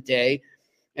adjustment day.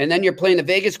 And then you're playing the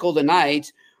Vegas Golden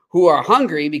Knights, who are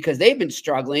hungry because they've been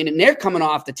struggling, and they're coming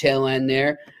off the tail end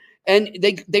there. And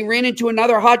they ran into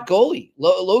another hot goalie.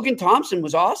 Logan Thompson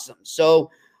was awesome.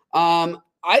 So,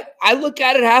 I look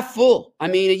at it half full. I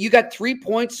mean, you got 3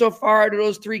 points so far out of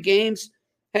those 3 games.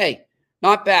 Hey,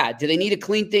 not bad. Do they need to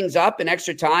clean things up in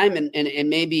extra time and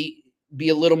maybe be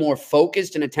a little more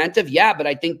focused and attentive? Yeah, but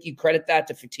I think you credit that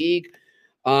to fatigue.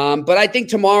 But I think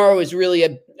tomorrow is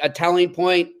really a telling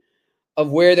point.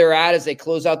 of where they're at as they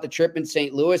close out the trip in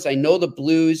St. Louis. I know the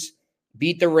Blues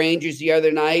beat the Rangers the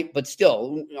other night, but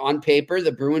still, on paper,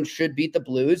 the Bruins should beat the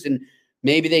Blues, and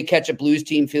maybe they catch a Blues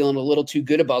team feeling a little too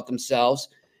good about themselves,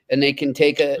 and they can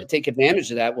take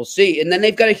advantage of that. We'll see. And then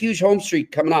they've got a huge home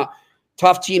streak coming up.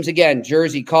 Tough teams again,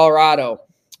 Jersey, Colorado.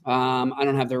 I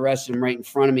don't have the rest of them right in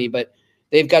front of me, but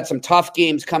they've got some tough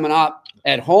games coming up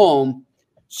at home.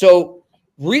 So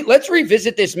let's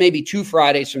revisit this maybe 2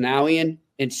 Fridays from now, Ian,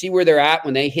 and see where they're at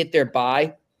when they hit their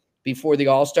bye before the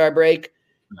All-Star break.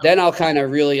 Then I'll kind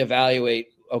of really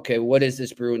evaluate, okay, what is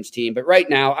this Bruins team? But right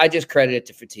now, I just credit it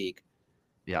to fatigue.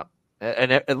 Yeah.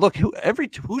 And look,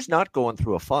 who's not going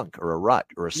through a funk or a rut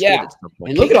or a skid at some point?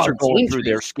 And look at all are going through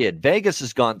their skid. Vegas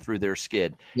has gone through their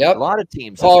skid. Yep. A lot of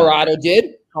teams. Colorado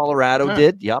did.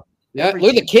 Did. Yep. Yeah.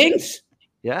 Look at the Kings.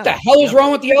 Yeah. What the hell is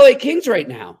wrong with the LA Kings right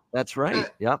now? That's right.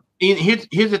 Yep.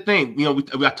 Here's the thing.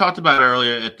 I talked about it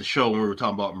earlier at the show when we were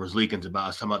talking about Merzlikins,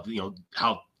 about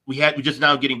how we're just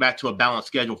now getting back to a balanced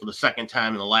schedule for the second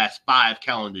time in the last 5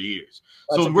 calendar years.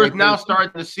 So we're now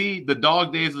starting to see the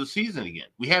dog days of the season again.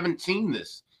 We haven't seen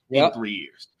this in 3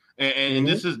 years. And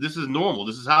this is normal.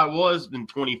 This is how it was in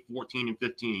 2014 and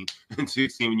 15 and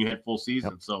 16 when you had full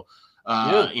season. Yep. So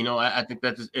I think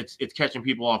that it's catching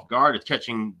people off guard. It's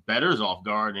catching bettors off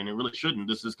guard, and it really shouldn't.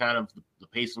 This is kind of the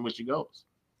pace in which it goes.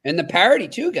 And the parity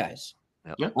too, guys.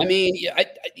 Yep. I mean,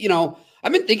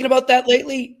 I've been thinking about that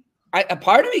lately. A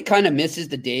part of me kind of misses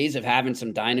the days of having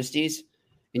some dynasties,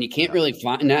 and you can't really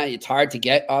find that. It's hard to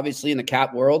get, obviously, in the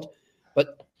cap world.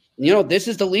 But, this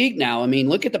is the league now. I mean,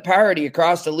 look at the parity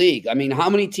across the league. I mean, how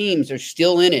many teams are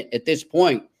still in it at this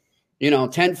point?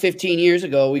 10, 15 years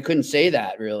ago, we couldn't say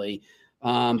that really.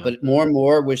 But more and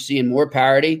more, we're seeing more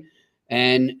parity.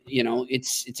 And,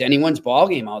 it's anyone's ball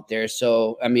game out there.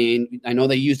 So, I mean, I know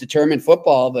they use the term in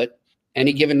football, but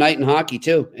any given night in hockey,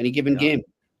 too. Any given game.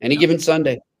 Any given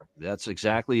Sunday. That's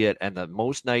exactly it. And the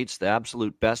most nights, the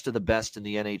absolute best of the best in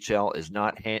the NHL is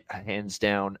not hands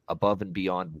down above and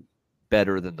beyond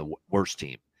better than the worst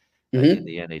team in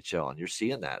the NHL. And you're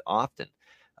seeing that often.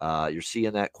 You're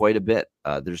seeing that quite a bit.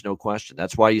 There's no question.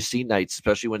 That's why you see nights,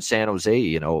 especially when San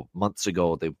Jose, months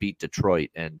ago, they beat Detroit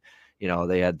and,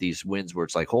 they had these wins where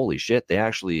it's like, holy shit, they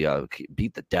actually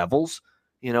beat the Devils,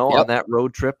 on that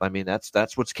road trip. I mean,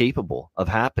 that's what's capable of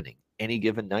happening any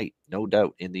given night, no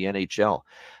doubt, in the NHL.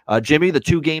 Jimmy, the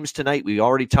 2 games tonight, we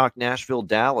already talked Nashville,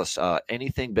 Dallas.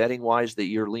 Anything betting wise that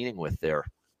you're leaning with there?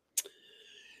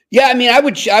 Yeah, I mean, I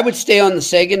would stay on the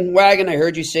Seguin wagon. I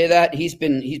heard you say that. He's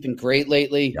been great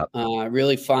lately. Yep.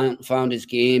 Really found his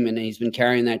game, and he's been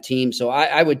carrying that team. So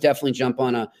I would definitely jump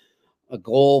on a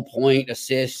goal, point,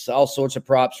 assists, all sorts of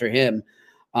props for him.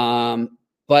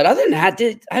 But other than that,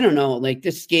 I don't know. Like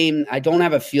this game, I don't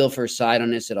have a feel for a side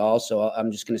on this at all, so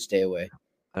I'm just going to stay away.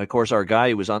 And, of course, our guy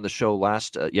who was on the show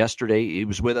yesterday, he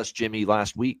was with us, Jimmy,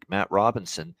 last week, Matt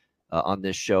Robinson, on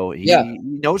this show. He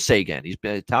knows Seguin. He's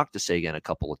been talked to Seguin a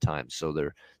couple of times, so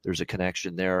there's a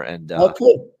connection there. And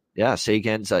cool. Yeah,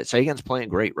 Seguin's playing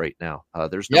great right now.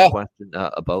 There's no question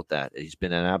about that. He's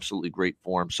been in absolutely great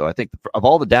form. So I think of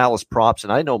all the Dallas props,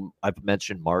 and I know I've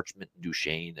mentioned Marchment and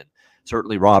Duchesne, and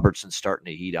certainly Robertson's starting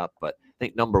to heat up, but I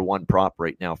think number 1 prop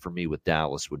right now for me with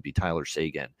Dallas would be Tyler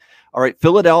Seguin. All right,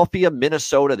 Philadelphia,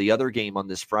 Minnesota, the other game on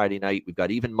this Friday night. We've got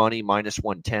even money,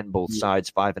 -110, both sides,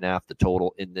 5.5 the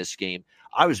total in this game.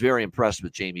 I was very impressed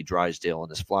with Jamie Drysdale in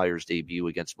his Flyers debut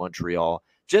against Montreal,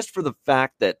 just for the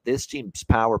fact that this team's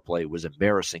power play was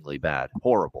embarrassingly bad,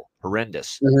 horrible,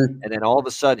 horrendous. Mm-hmm. And then all of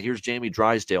a sudden, here's Jamie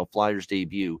Drysdale, Flyers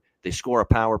debut. They score a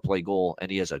power play goal,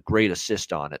 and he has a great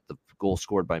assist on it. The goal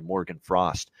scored by Morgan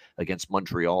Frost against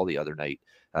Montreal the other night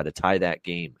to tie that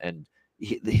game. And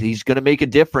he's going to make a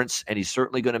difference, and he's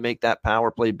certainly going to make that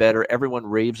power play better. Everyone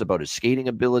raves about his skating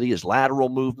ability, his lateral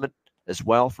movement as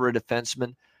well for a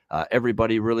defenseman.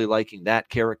 Everybody really liking that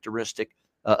characteristic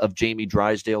of Jamie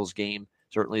Drysdale's game.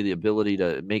 Certainly the ability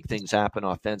to make things happen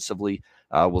offensively.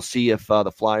 We'll see if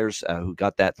the Flyers, who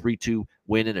got that 3-2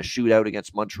 win in a shootout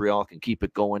against Montreal, can keep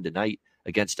it going tonight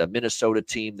against a Minnesota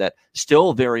team that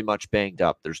still very much banged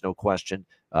up. There's no question.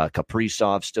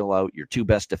 Kaprizov still out. Your 2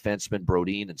 best defensemen,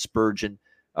 Brodin and Spurgeon,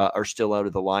 are still out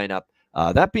of the lineup.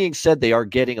 That being said, they are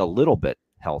getting a little bit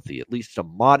healthy, at least a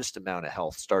modest amount of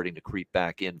health starting to creep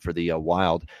back in for the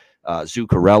Wild.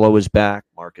 Zuccarello is back.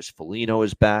 Marcus Foligno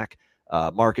is back.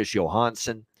 Marcus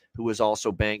Johansson, who was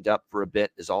also banged up for a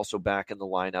bit, is also back in the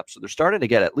lineup. So they're starting to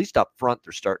get, at least up front,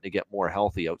 they're starting to get more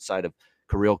healthy outside of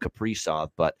Kirill Kaprizov,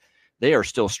 but they are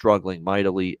still struggling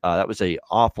mightily. That was an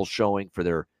awful showing for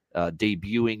their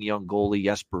debuting young goalie,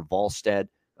 Jesper Wallstedt,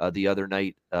 the other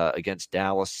night against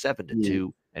Dallas,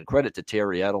 7-2. And credit to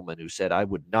Terry Edelman, who said, I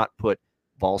would not put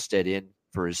Volstead in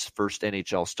for his first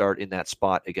NHL start in that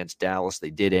spot against Dallas.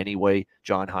 They did anyway.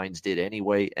 John Hines did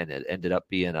anyway, and it ended up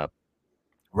being a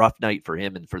rough night for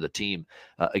him and for the team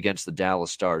against the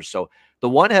Dallas Stars. So the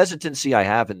one hesitancy I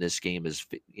have in this game is,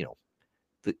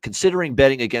 considering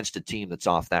betting against a team that's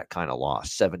off that kind of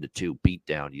loss, 7-2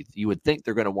 beatdown, you would think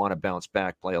they're going to want to bounce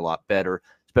back, play a lot better,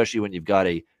 especially when you've got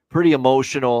a pretty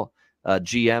emotional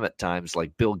GM at times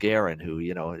like Bill Guerin, who,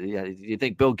 you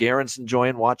think Bill Guerin's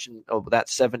enjoying watching that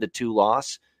 7-2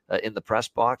 loss in the press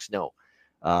box? No,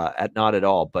 not at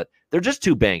all. But they're just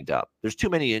too banged up. There's too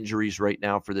many injuries right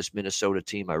now for this Minnesota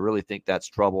team. I really think that's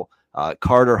trouble.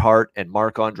 Carter Hart and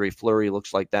Marc-Andre Fleury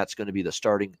looks like that's going to be the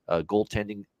starting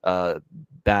goaltending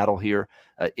battle here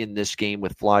in this game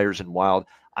with Flyers and Wild.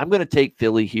 I'm going to take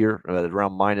Philly here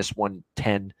around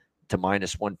 -110 to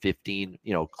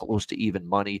 -115, close to even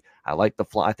money. I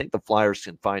think the Flyers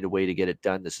can find a way to get it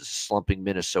done. This is a slumping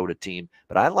Minnesota team,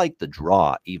 but I like the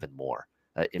draw even more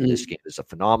in this game. It's a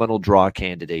phenomenal draw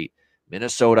candidate.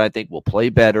 Minnesota, I think, will play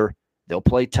better. They'll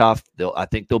play tough. I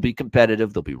think they'll be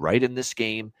competitive. They'll be right in this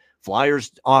game.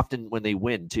 Flyers often, when they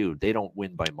win, too, they don't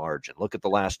win by margin. Look at the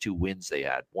last 2 wins they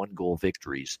had, 1-goal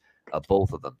victories,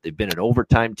 both of them. They've been an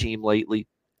overtime team lately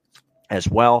as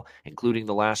well, including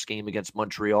the last game against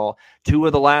Montreal. 2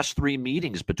 of the last 3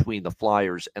 meetings between the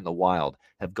Flyers and the Wild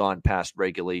have gone past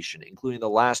regulation, including the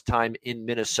last time in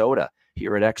Minnesota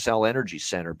here at XL Energy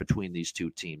Center between these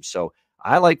 2 teams. So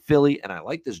I like Philly, and I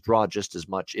like this draw just as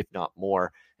much, if not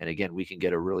more. And again, we can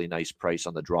get a really nice price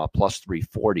on the draw,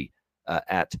 +340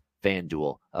 at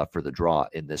FanDuel for the draw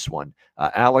in this one.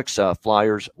 Alex,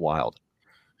 Flyers, Wild.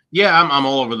 Yeah, I'm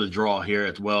all over the draw here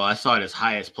as well. I saw it as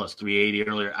high as +380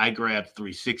 earlier. I grabbed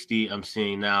 360. I'm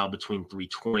seeing now between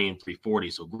 320 and 340.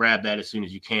 So grab that as soon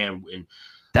as you can. And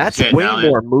that's way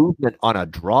more movement on a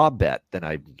draw bet than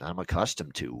I'm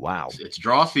accustomed to. Wow. It's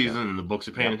draw season, and the books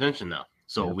are paying attention now.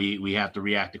 So we have to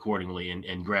react accordingly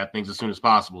and grab things as soon as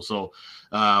possible. So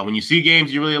when you see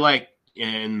games you really like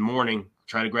in the morning,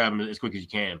 try to grab them as quick as you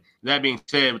can. That being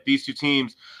said, with these 2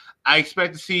 teams, I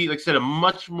expect to see, like I said, a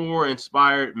much more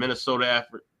inspired Minnesota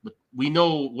effort. But we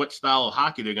know what style of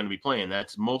hockey they're going to be playing.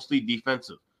 That's mostly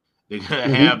defensive. They're going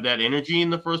to have that energy in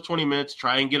the first 20 minutes,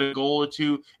 try and get a goal or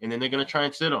 2, and then they're going to try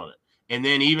and sit on it. And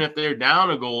then even if they're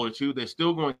down a goal or 2, they're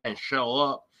still going to shell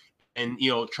up and,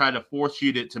 try to force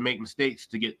you to make mistakes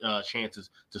to get chances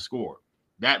to score.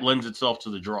 That lends itself to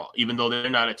the draw, even though they're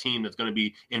not a team that's going to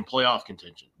be in playoff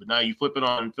contention. But now you flip it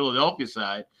on Philadelphia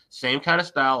side, same kind of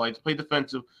style, like to play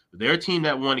defensive. They're a team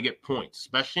that want to get points,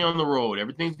 especially on the road.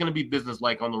 Everything's going to be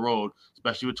business-like on the road,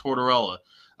 especially with Tortorella.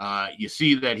 You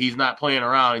see that he's not playing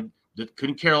around. He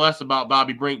couldn't care less about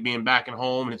Bobby Brink being back at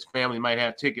home and his family might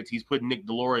have tickets. He's putting Nick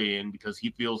Deslauriers in because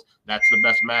he feels that's the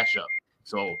best matchup.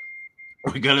 So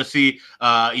we're going to see,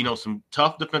 some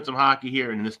tough defensive hockey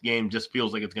here, and this game just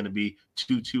feels like it's going to be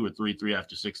 2-2 or 3-3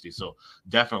 after 60. So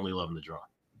definitely loving the draw.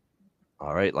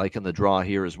 All right, liking the draw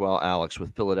here as well, Alex,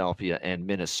 with Philadelphia and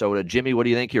Minnesota. Jimmy, what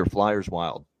do you think here, Flyers,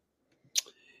 Wild?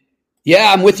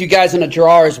 Yeah, I'm with you guys on a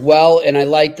draw as well, and I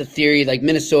like the theory. Like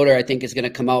Minnesota, I think, is going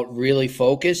to come out really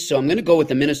focused. So I'm going to go with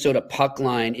the Minnesota puck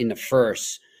line in the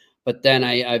first. But then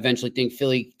I eventually think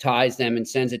Philly ties them and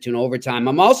sends it to an overtime.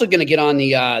 I'm also going to get on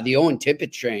the Owen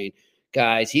Tippett train,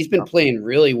 guys. He's been playing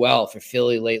really well for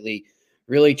Philly lately,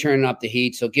 really turning up the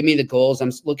heat. So give me the goals.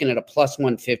 I'm looking at a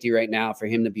 +150 right now for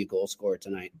him to be a goal scorer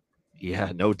tonight.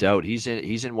 Yeah, no doubt. He's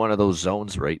in one of those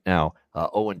zones right now.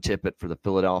 Owen Tippett for the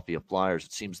Philadelphia Flyers.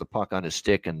 It seems the puck on his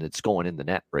stick, and it's going in the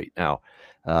net right now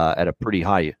at a pretty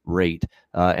high rate.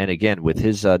 And again, with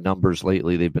his numbers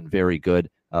lately, they've been very good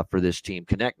for this team.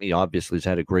 Konechny obviously has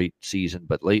had a great season,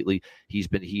 but lately he's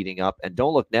been heating up. And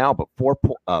don't look now, but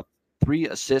 3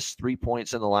 assists, 3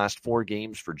 points in the last 4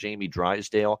 games for Jamie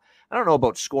Drysdale. I don't know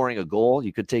about scoring a goal.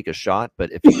 You could take a shot,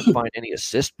 but if you can find any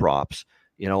assist props,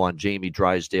 on Jamie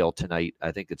Drysdale tonight,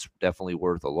 I think it's definitely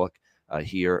worth a look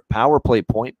here. Power play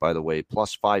point, by the way,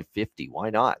 +550. Why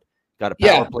not? Got a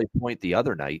power play point the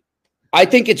other night. I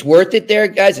think it's worth it there,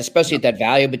 guys, especially at that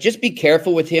value. But just be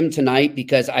careful with him tonight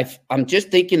because I'm just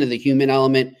thinking of the human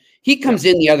element. He comes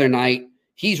in the other night.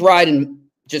 He's riding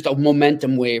just a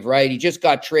momentum wave, right? He just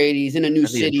got traded. He's in a new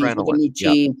city with a new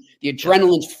team. The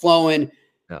adrenaline's flowing.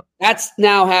 That's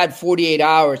now had 48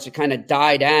 hours to kind of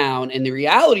die down. And the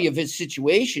reality of his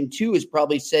situation, too, is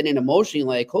probably set in emotionally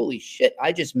like, holy shit,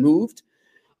 I just moved.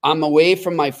 I'm away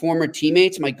from my former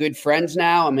teammates, my good friends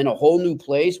now. I'm in a whole new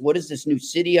place. What is this new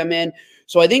city I'm in?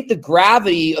 So I think the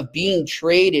gravity of being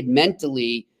traded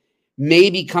mentally may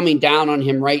be coming down on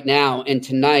him right now and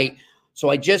tonight. So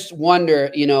I just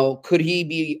wonder, could he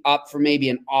be up for maybe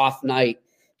an off night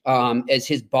as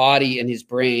his body and his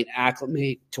brain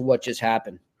acclimate to what just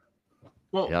happened.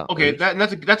 Well, yeah. Okay,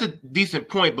 that's a decent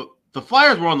point, but the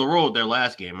Flyers were on the road their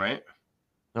last game, right?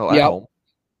 No, at home.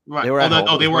 Right. They were at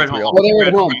home. They were at home. Well, they were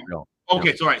at home.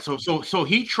 Okay, so right. So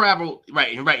he traveled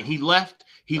right.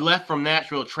 He left from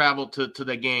Nashville, traveled to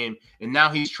the game, and now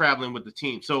he's traveling with the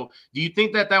team. So do you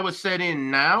think that would set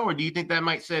in now, or do you think that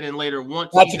might set in later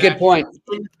once? That's a good point.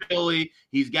 In Philly,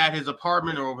 he's got his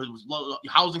apartment or his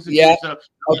housing situation set up.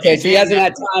 Okay, so he hasn't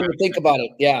had time to think about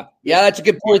it. Yeah, that's a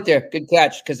good point there. Good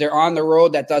catch, because they're on the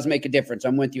road. That does make a difference.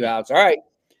 I'm with you, Alex. All right.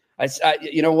 I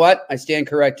you know what? I stand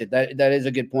corrected. That is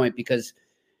a good point, because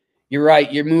you're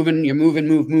right. You're moving,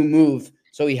 move.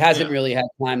 So he hasn't really had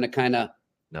time to kind of,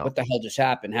 what the hell just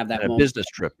happened? Have that a business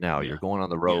trip now. You're going on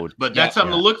the road. But that's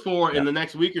something to look for in the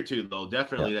next week or two, though.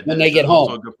 Definitely. When they get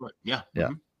home. Yeah.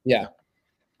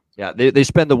 They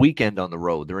spend the weekend on the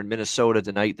road. They're in Minnesota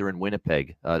tonight. They're in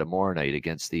Winnipeg tomorrow night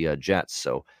against the Jets.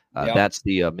 So that's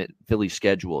the Philly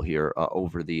schedule here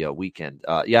over the weekend.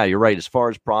 You're right. As far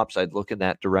as props, I'd look in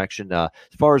that direction. As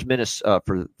far as Minnesota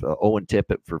for Owen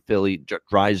Tippett for Philly,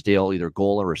 Drysdale, either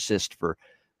goal or assist for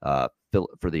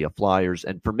the Flyers.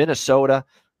 And for Minnesota,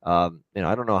 I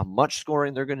don't know how much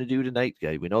scoring they're going to do tonight.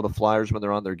 We know the Flyers, when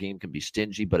they're on their game, can be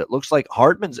stingy, but it looks like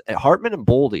Hartman and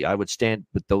Boldy, I would stand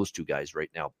with those two guys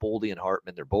right now. Boldy and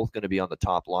Hartman, they're both going to be on the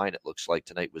top line, it looks like,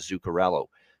 tonight with Zuccarello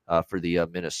for the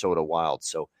Minnesota Wild.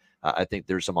 So I think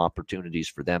there's some opportunities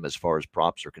for them as far as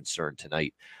props are concerned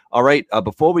tonight. All right,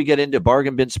 before we get into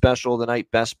Bargain Bin Special of the night,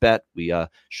 Best Bet, we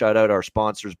shout out our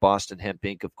sponsors, Boston Hemp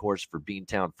Inc., of course, for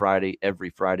Beantown Friday.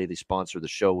 Every Friday they sponsor the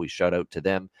show. We shout out to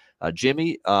them.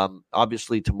 Jimmy,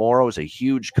 obviously tomorrow is a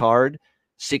huge card,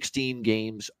 16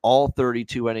 games, all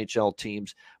 32 NHL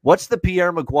teams. What's the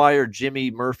Pierre Maguire, Jimmy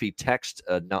Murphy text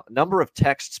number of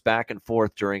texts back and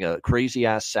forth during a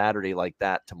crazy-ass Saturday like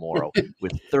that tomorrow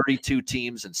with 32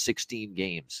 teams and 16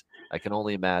 games? I can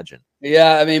only imagine.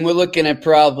 Yeah, I mean, we're looking at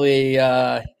probably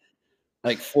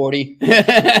like 40.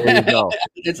 There you go.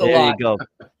 It's a lot. There you go.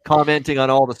 Commenting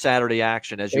on all the Saturday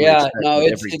action as you expect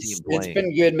with every team playing. It's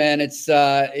been good, man.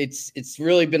 It's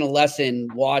really been a lesson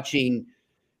watching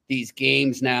these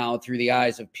games now through the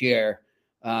eyes of Pierre,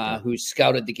 who's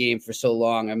scouted the game for so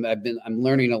long. I'm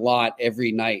learning a lot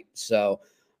every night. So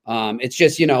it's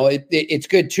just, it's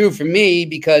good too for me,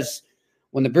 because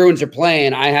when the Bruins are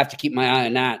playing, I have to keep my eye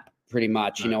on that pretty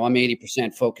much. Right. I'm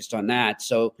 80% focused on that.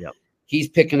 So he's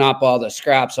picking up all the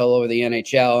scraps all over the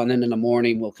NHL. And then in the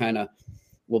morning,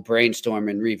 we'll brainstorm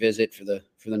and revisit for the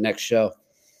next show.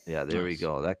 Yeah, there we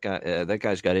go. That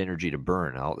guy's got energy to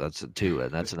burn out. That's it too,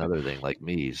 and that's another thing. Like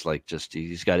me, he's like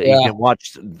he can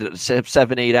watch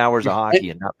 7-8 hours of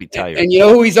hockey and not be tired. And you know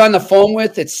who he's on the phone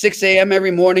with at 6 a.m.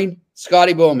 every morning?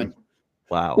 Scotty Bowman.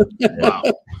 Wow. Wow.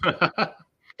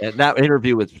 And that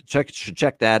interview should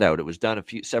check that out. It was done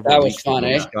several weeks ago.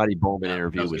 The Scotty Bowman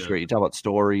interview was great. You talk about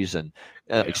stories and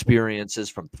experiences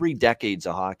from 3 decades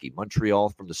of hockey. Montreal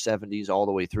from the 70s all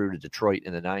the way through to Detroit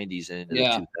in the 90s and into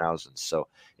the 2000s. So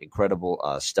incredible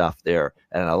stuff there.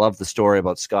 And I love the story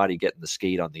about Scotty getting the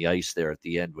skate on the ice there at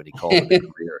the end when he called it a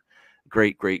career.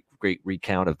 Great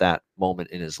recount of that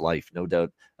moment in his life. No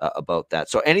doubt about that.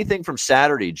 So anything from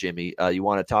Saturday, Jimmy, you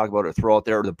want to talk about or throw out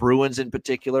there? The Bruins in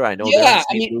particular? I know they're in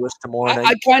St. Louis tomorrow night.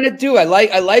 I kind of do.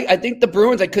 I think the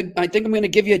Bruins, I think I'm going to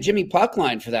give you a Jimmy puck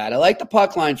line for that. I like the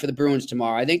puck line for the Bruins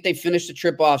tomorrow. I think they finished the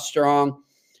trip off strong.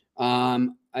 I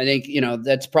think,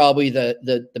 that's probably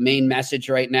the main message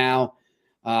right now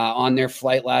on their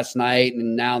flight last night.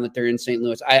 And now that they're in St.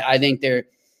 Louis, I think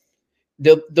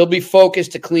they'll be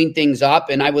focused to clean things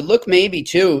up. And I would look maybe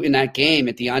too in that game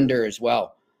at the under as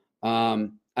well.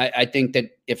 I think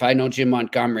that if I know Jim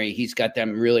Montgomery, he's got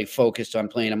them really focused on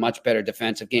playing a much better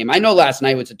defensive game. I know last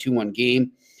night was a 2-1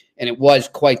 game and it was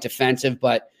quite defensive,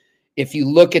 but if you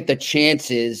look at the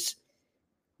chances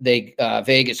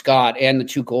Vegas got and the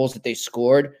 2 goals that they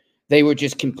scored, they were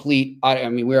just complete. I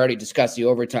mean, we already discussed the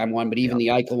overtime one, but even the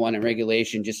Eichel one in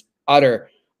regulation, just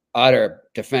utter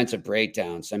defensive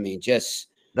breakdowns. I mean,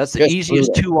 that's the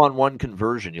easiest 2-on-1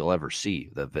 conversion you'll ever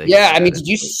see. I mean, did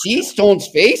you see Stone's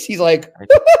face? He's like,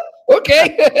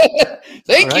 okay,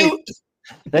 thank you.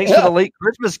 Thanks for the late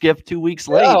Christmas gift 2 weeks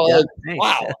late.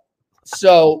 Wow.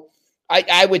 So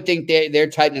I would think they're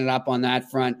tightening up on that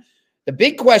front. The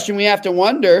big question we have to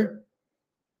wonder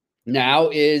now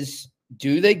is,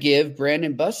 do they give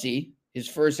Brandon Bussi his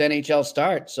first NHL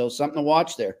start? So something to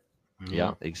watch there.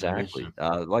 Yeah, exactly.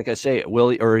 Like I say, will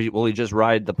he just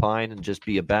ride the pine and just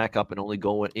be a backup and only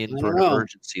go in for an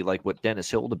emergency like what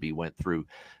Dennis Hildeby went through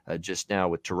just now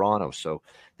with Toronto? So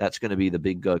that's going to be the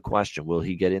big question. Will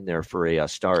he get in there for a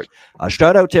start?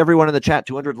 Shout out to everyone in the chat,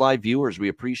 200 live viewers. We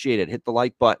appreciate it. Hit the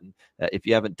like button if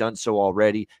you haven't done so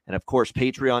already. And of course,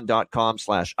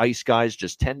 patreon.com/Ice Guys,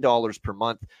 just $10 per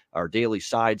month. Our daily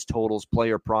sides, totals,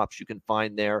 player props you can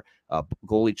find there.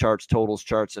 Goalie charts, totals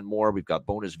charts, and more. We've got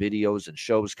bonus videos and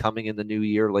shows coming in the new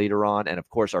year later on. And, of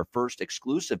course, our first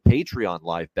exclusive Patreon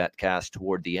live betcast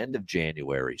toward the end of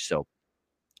January. So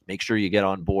make sure you get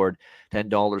on board,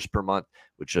 $10 per month,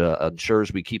 which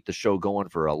ensures we keep the show going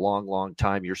for a long, long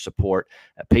time. Your support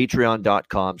at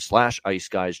patreon.com/Ice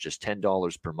Guys, just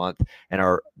 $10 per month. And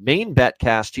our main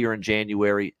betcast here in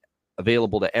January,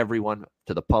 available to everyone,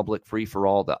 to the public, free for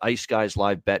all, the Ice Guys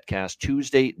live betcast,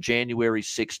 Tuesday, January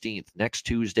 16th, next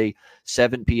Tuesday,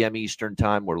 7 p.m. Eastern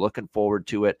time. We're looking forward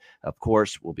to it. Of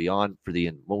course, we'll be on for the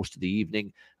most of the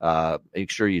evening. Make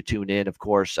sure you tune in, of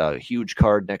course. A huge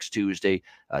card next Tuesday.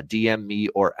 DM me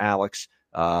or Alex,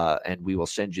 and we will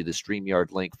send you the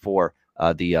StreamYard link for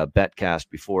the betcast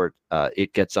before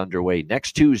it gets underway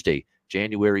next Tuesday,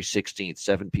 January 16th,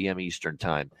 7 p.m. Eastern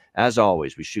time. As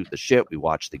always, we shoot the shit. We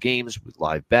watch the games with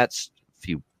live bets, a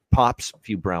few pops, a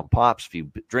few brown pops, a few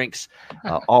drinks.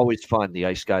 Always fun. The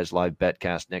Ice Guys live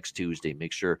betcast next Tuesday.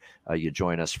 Make sure you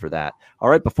join us for that. All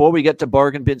right, before we get to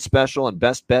Bargain Bin Special and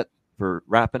Best Bet for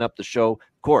wrapping up the show,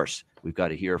 of course, we've got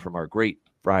to hear from our great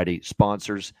Friday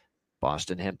sponsors,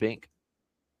 Boston Hemp Inc.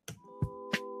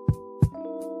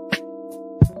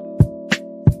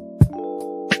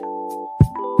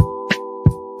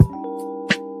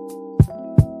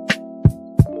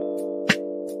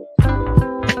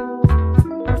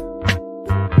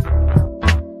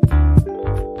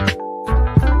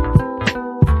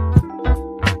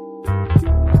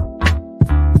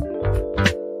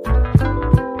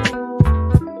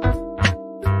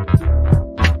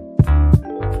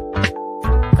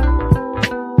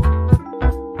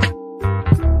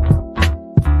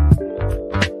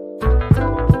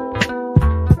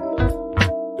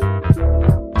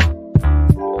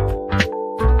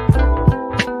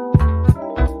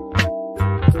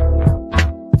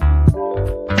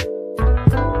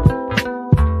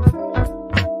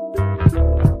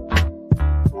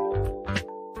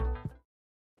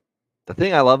 The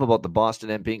thing I love about the Boston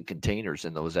Hemp Inc. containers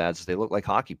in those ads is they look like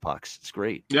hockey pucks. It's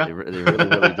great. Yeah. They really, really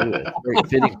do it.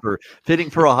 It's great. Fitting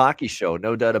for a hockey show,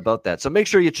 no doubt about that. So make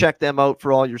sure you check them out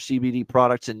for all your CBD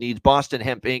products and needs. Boston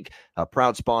Hemp Inc., a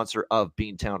proud sponsor of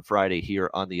Beantown Friday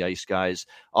here on the Ice Guys.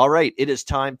 All right, it is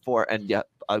time for, and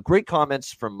great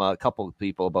comments from a couple of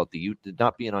people about the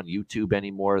not being on YouTube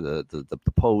anymore, the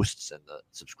posts and the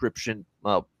subscription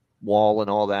wall and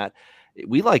all that.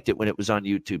 We liked it when it was on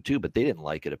YouTube too, but they didn't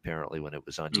like it apparently when it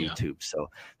was on YouTube. So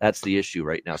that's the issue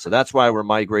right now. So that's why we're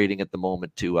migrating at the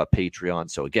moment to Patreon.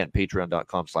 So again,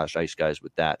 patreon.com/Ice Guys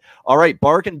with that. All right,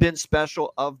 Bargain Bin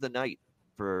Special of the night.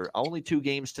 For only 2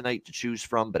 games tonight to choose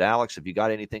from. But Alex, have you got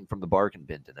anything from the Bargain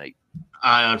Bin tonight?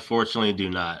 I unfortunately do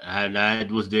not. I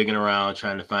was digging around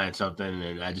trying to find something,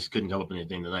 and I just couldn't come up with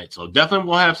anything tonight. So definitely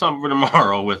we'll have something for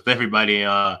tomorrow with everybody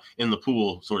in the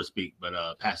pool, so to speak. But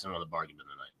passing on the Bargain Bin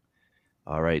tonight.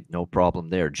 All right, no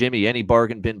problem there. Jimmy, any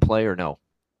Bargain Bin play or no?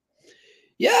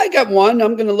 Yeah, I got one.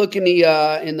 I'm going to look in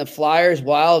the Flyers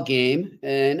Wild game,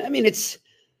 and I mean it's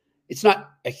not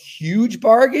a huge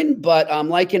bargain, but I'm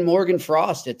liking Morgan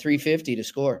Frost at 350 to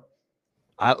score.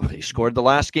 He scored the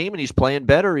last game, and he's playing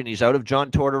better, and he's out of John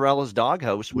Tortorella's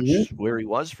doghouse, which is where he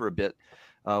was for a bit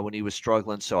when he was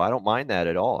struggling. So I don't mind that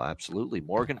at all. Absolutely,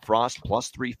 Morgan Frost plus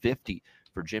 350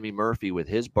 for Jimmy Murphy with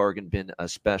his Bargain Bin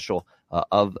special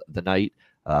of the night.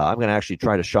 I'm going to actually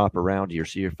try to shop around here,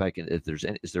 see if I can. If there's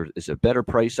any, is a better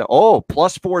price? Oh,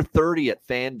 plus 430 at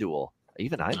FanDuel.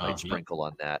 Even I might sprinkle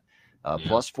on that.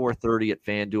 Plus 430 at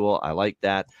FanDuel. I like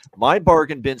that. My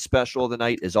Bargain Bin special of the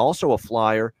night is also a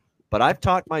flyer, but I've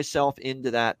talked myself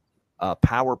into that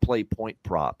power play point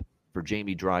prop for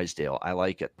Jamie Drysdale. I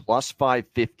like it. Plus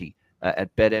 550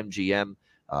 at BetMGM.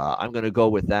 I'm going to go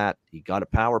with that. He got a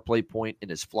power play point in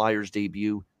his Flyers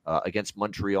debut against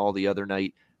Montreal the other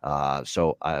night.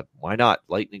 So why not?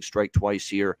 Lightning strike twice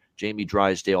here. Jamie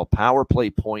Drysdale, power play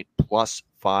point plus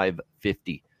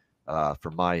 550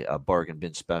 for my Bargain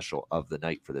Bin special of the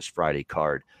night for this Friday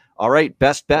card. All right,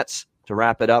 best bets to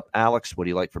wrap it up. Alex, what do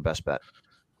you like for best bet?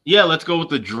 Yeah, let's go with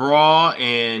the draw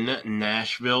in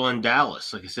Nashville and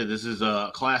Dallas. Like I said, this is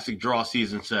a classic draw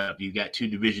season setup. You got 2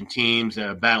 division teams that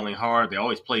are battling hard. They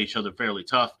always play each other fairly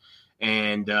tough.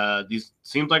 And these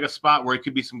seems like a spot where it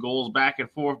could be some goals back and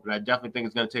forth, but I definitely think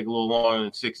it's going to take a little longer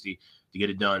than 60 to get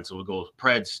it done. So we'll go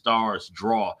Preds, Stars,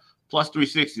 draw, plus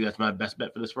 360. That's my best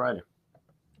bet for this Friday.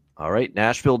 All right,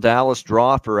 Nashville, Dallas,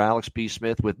 draw for Alex B.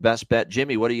 Smith with best bet.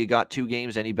 Jimmy, what do you got? 2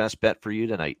 games. Any best bet for you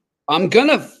tonight? I'm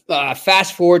gonna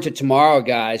fast forward to tomorrow,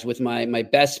 guys, with my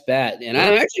best bet, and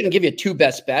I'm actually gonna give you 2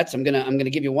 best bets. I'm gonna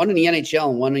give you one in the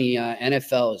NHL and one in the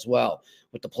NFL as well,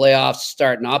 with the playoffs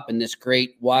starting up and this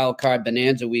great wild card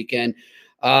bonanza weekend.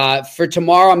 For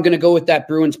tomorrow, I'm gonna go with that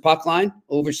Bruins puck line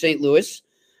over St. Louis,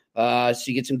 so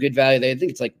you get some good value there. I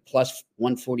think it's like plus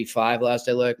 145 last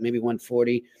I looked, maybe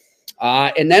 140,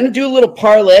 and then do a little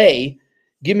parlay.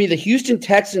 Give me the Houston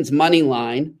Texans money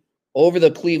line over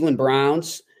the Cleveland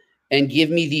Browns. And give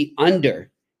me the under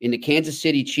in the Kansas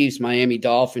City Chiefs Miami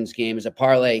Dolphins game as a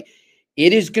parlay.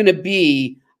 It is going to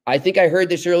be, I think I heard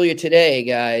this earlier today,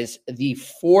 guys, the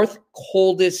 4th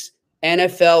coldest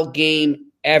NFL game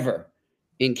ever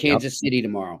in Kansas City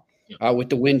tomorrow with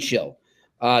the wind chill.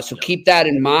 So keep that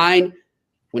in mind.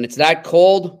 When it's that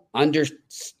cold, under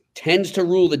tends to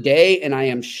rule the day, and I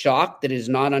am shocked that it is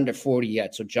not under 40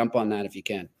 yet. So jump on that if you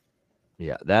can.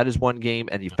 Yeah, that is one game,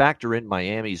 and you factor in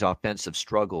Miami's offensive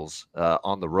struggles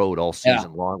on the road all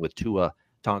season long with Tua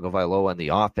Tagovailoa and the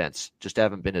offense just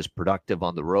haven't been as productive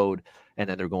on the road, and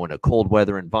then they're going to a cold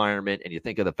weather environment, and you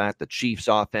think of the fact the Chiefs'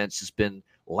 offense has been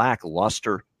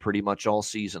lackluster pretty much all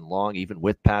season long, even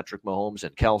with Patrick Mahomes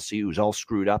and Kelsey, who's all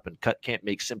screwed up and can't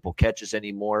make simple catches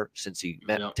anymore since he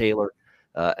met Taylor.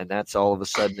 And that's all of a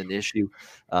sudden an issue.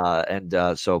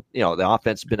 So, the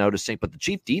offense has been out of sync, but the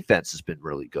Chief defense has been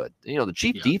really good. The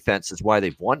Chief defense is why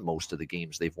they've won most of the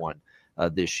games they've won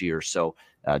this year. So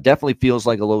definitely feels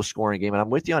like a low-scoring game. And I'm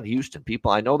with you on Houston.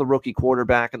 People, I know the rookie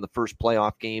quarterback in the first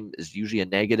playoff game is usually a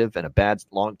negative and a bad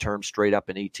long-term straight-up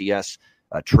in ATS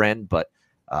trend, but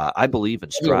I believe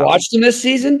in Stroud. Have you watched him this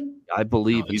season? I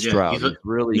believe in Stroud. He's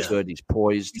really good. He's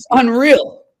poised. He's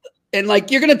unreal. And,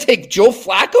 you're going to take Joe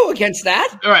Flacco against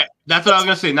that? All right. That's what I was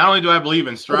going to say. Not only do I believe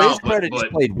in Stroud, but he's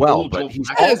played well. But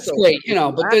he's also great,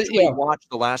 But watched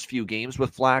the last few games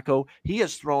with Flacco. He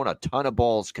has thrown a ton of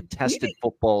balls, contested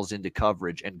footballs into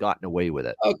coverage, and gotten away with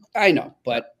it. Oh, I know,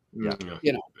 but Yeah.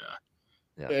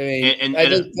 I mean, I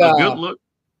think a good look.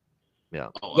 Yeah.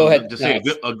 Go ahead. To say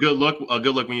a good look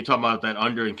when you talk about that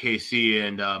under in KC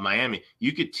and Miami,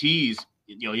 you could tease.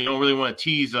 You don't really want to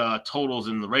tease totals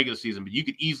in the regular season, but you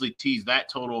could easily tease that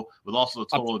total with also the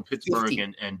total in Pittsburgh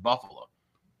and Buffalo.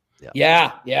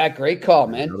 Yeah. Great call,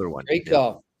 man. Another one. Great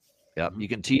call. Yeah, you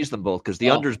can tease them both because the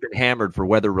under's been hammered for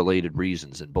weather-related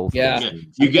reasons in both. Yeah,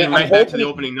 you get right back to the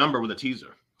opening number with a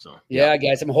teaser. So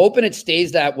guys, I'm hoping it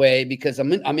stays that way because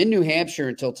I'm in New Hampshire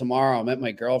until tomorrow. I'm at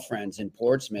my girlfriend's in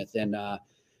Portsmouth, and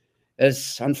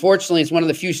unfortunately, it's one of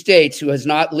the few states who has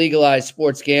not legalized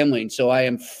sports gambling. So I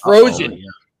am frozen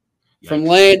from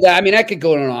land. I mean, I could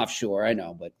go to an offshore. I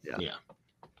know, but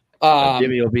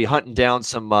Jimmy will be hunting down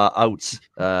some outs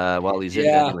while he's in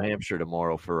New Hampshire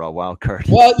tomorrow for a wild card.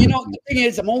 Well, the thing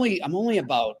is, I'm only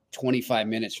about 25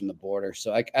 minutes from the border,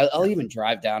 so I'll even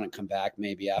drive down and come back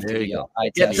maybe after the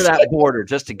get to that border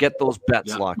just to get those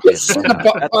bets locked in. In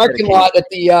the parking lot at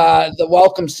the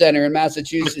Welcome Center in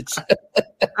Massachusetts.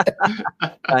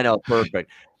 I know,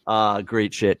 perfect.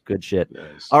 Great shit, good shit.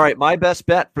 Nice. All right, my best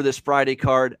bet for this Friday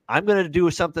card. I'm going to do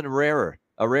something rarer,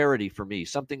 a rarity for me,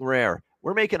 something rare.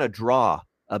 We're making a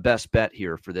best bet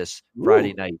here for this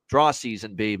Friday night. Draw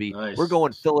season, baby. Nice. We're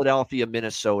going Philadelphia,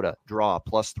 Minnesota, draw,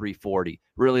 plus 340.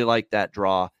 Really like that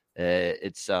draw.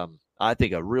 It's, I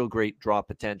think, a real great draw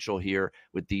potential here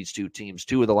with these two teams.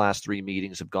 2 of the last 3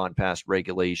 meetings have gone past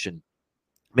regulation.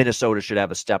 Minnesota should have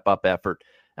a step-up effort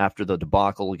after the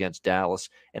debacle against Dallas.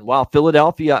 And while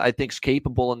Philadelphia, I think, is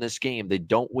capable in this game, they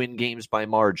don't win games by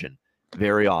margin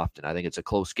very often. I think it's a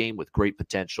close game with great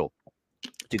potential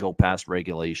to go past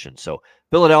regulation. So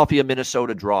Philadelphia,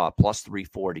 Minnesota draw, plus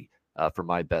 340 for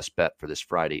my best bet for this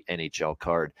Friday NHL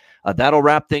card. That'll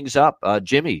wrap things up.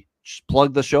 Jimmy, just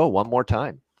plug the show one more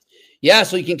time. Yeah,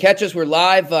 so you can catch us. We're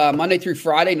live Monday through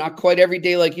Friday, not quite every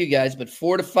day like you guys, but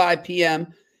 4 to 5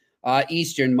 p.m.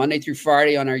 Eastern, Monday through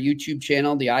Friday on our YouTube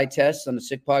channel, the Eye Test on the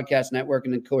Sick Podcast Network.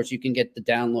 And of course, you can get the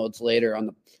downloads later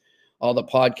on all the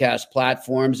podcast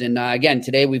platforms. And again,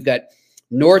 today we've got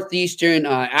Northeastern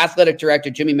athletic director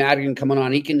Jimmy Madigan coming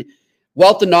on. He can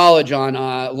wealth of knowledge on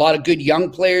a lot of good young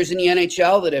players in the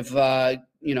NHL that have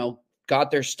got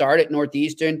their start at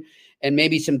Northeastern, and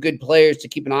maybe some good players to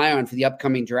keep an eye on for the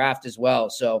upcoming draft as well.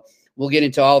 So we'll get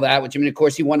into all that with Jimmy. Of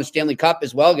course, he won a Stanley Cup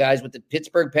as well, guys, with the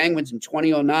Pittsburgh Penguins in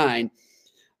 2009.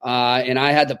 And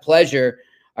I had the pleasure,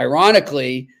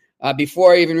 ironically,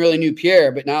 before I even really knew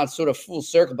Pierre, but now it's sort of full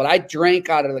circle. But I drank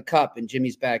out of the cup in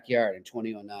Jimmy's backyard in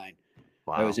 2009.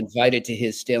 Wow. I was invited to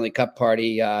his Stanley Cup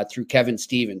party through Kevin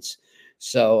Stevens.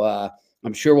 So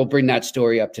I'm sure we'll bring that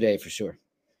story up today for sure.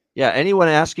 Yeah, anyone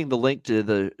asking the link to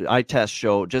the eye test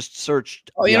show, just search.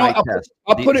 Oh, you know,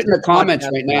 I'll put it in the comments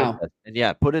right now. And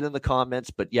yeah, put it in the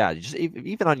comments. But yeah, just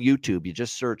even on YouTube, you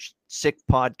just search Sick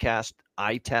Podcast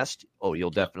Eye Test. Oh,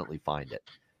 you'll definitely find it.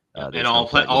 And all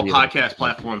podcast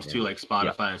platforms too, like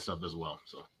Spotify and stuff as well.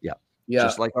 So yeah,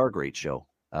 just like our great show.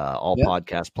 All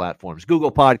podcast platforms, Google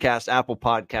Podcasts, Apple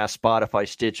Podcasts, Spotify,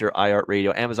 Stitcher,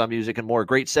 iHeartRadio, Amazon Music, and more.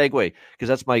 Great segue, because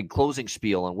that's my closing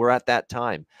spiel, and we're at that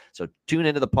time. So tune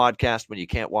into the podcast when you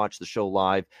can't watch the show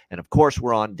live. And, of course,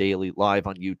 we're on daily, live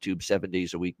on YouTube, 7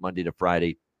 days a week, Monday to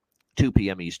Friday, 2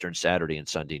 p.m. Eastern, Saturday and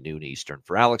Sunday, noon Eastern.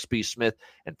 For Alex B. Smith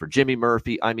and for Jimmy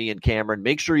Murphy, I'm Ian Cameron.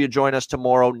 Make sure you join us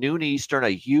tomorrow, noon Eastern, a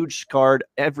huge card,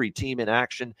 every team in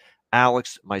action.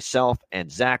 Alex, myself, and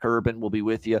Zach Urban will be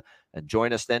with you. And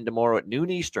join us then tomorrow at noon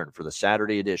Eastern for the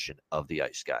Saturday edition of the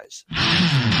Ice Guys.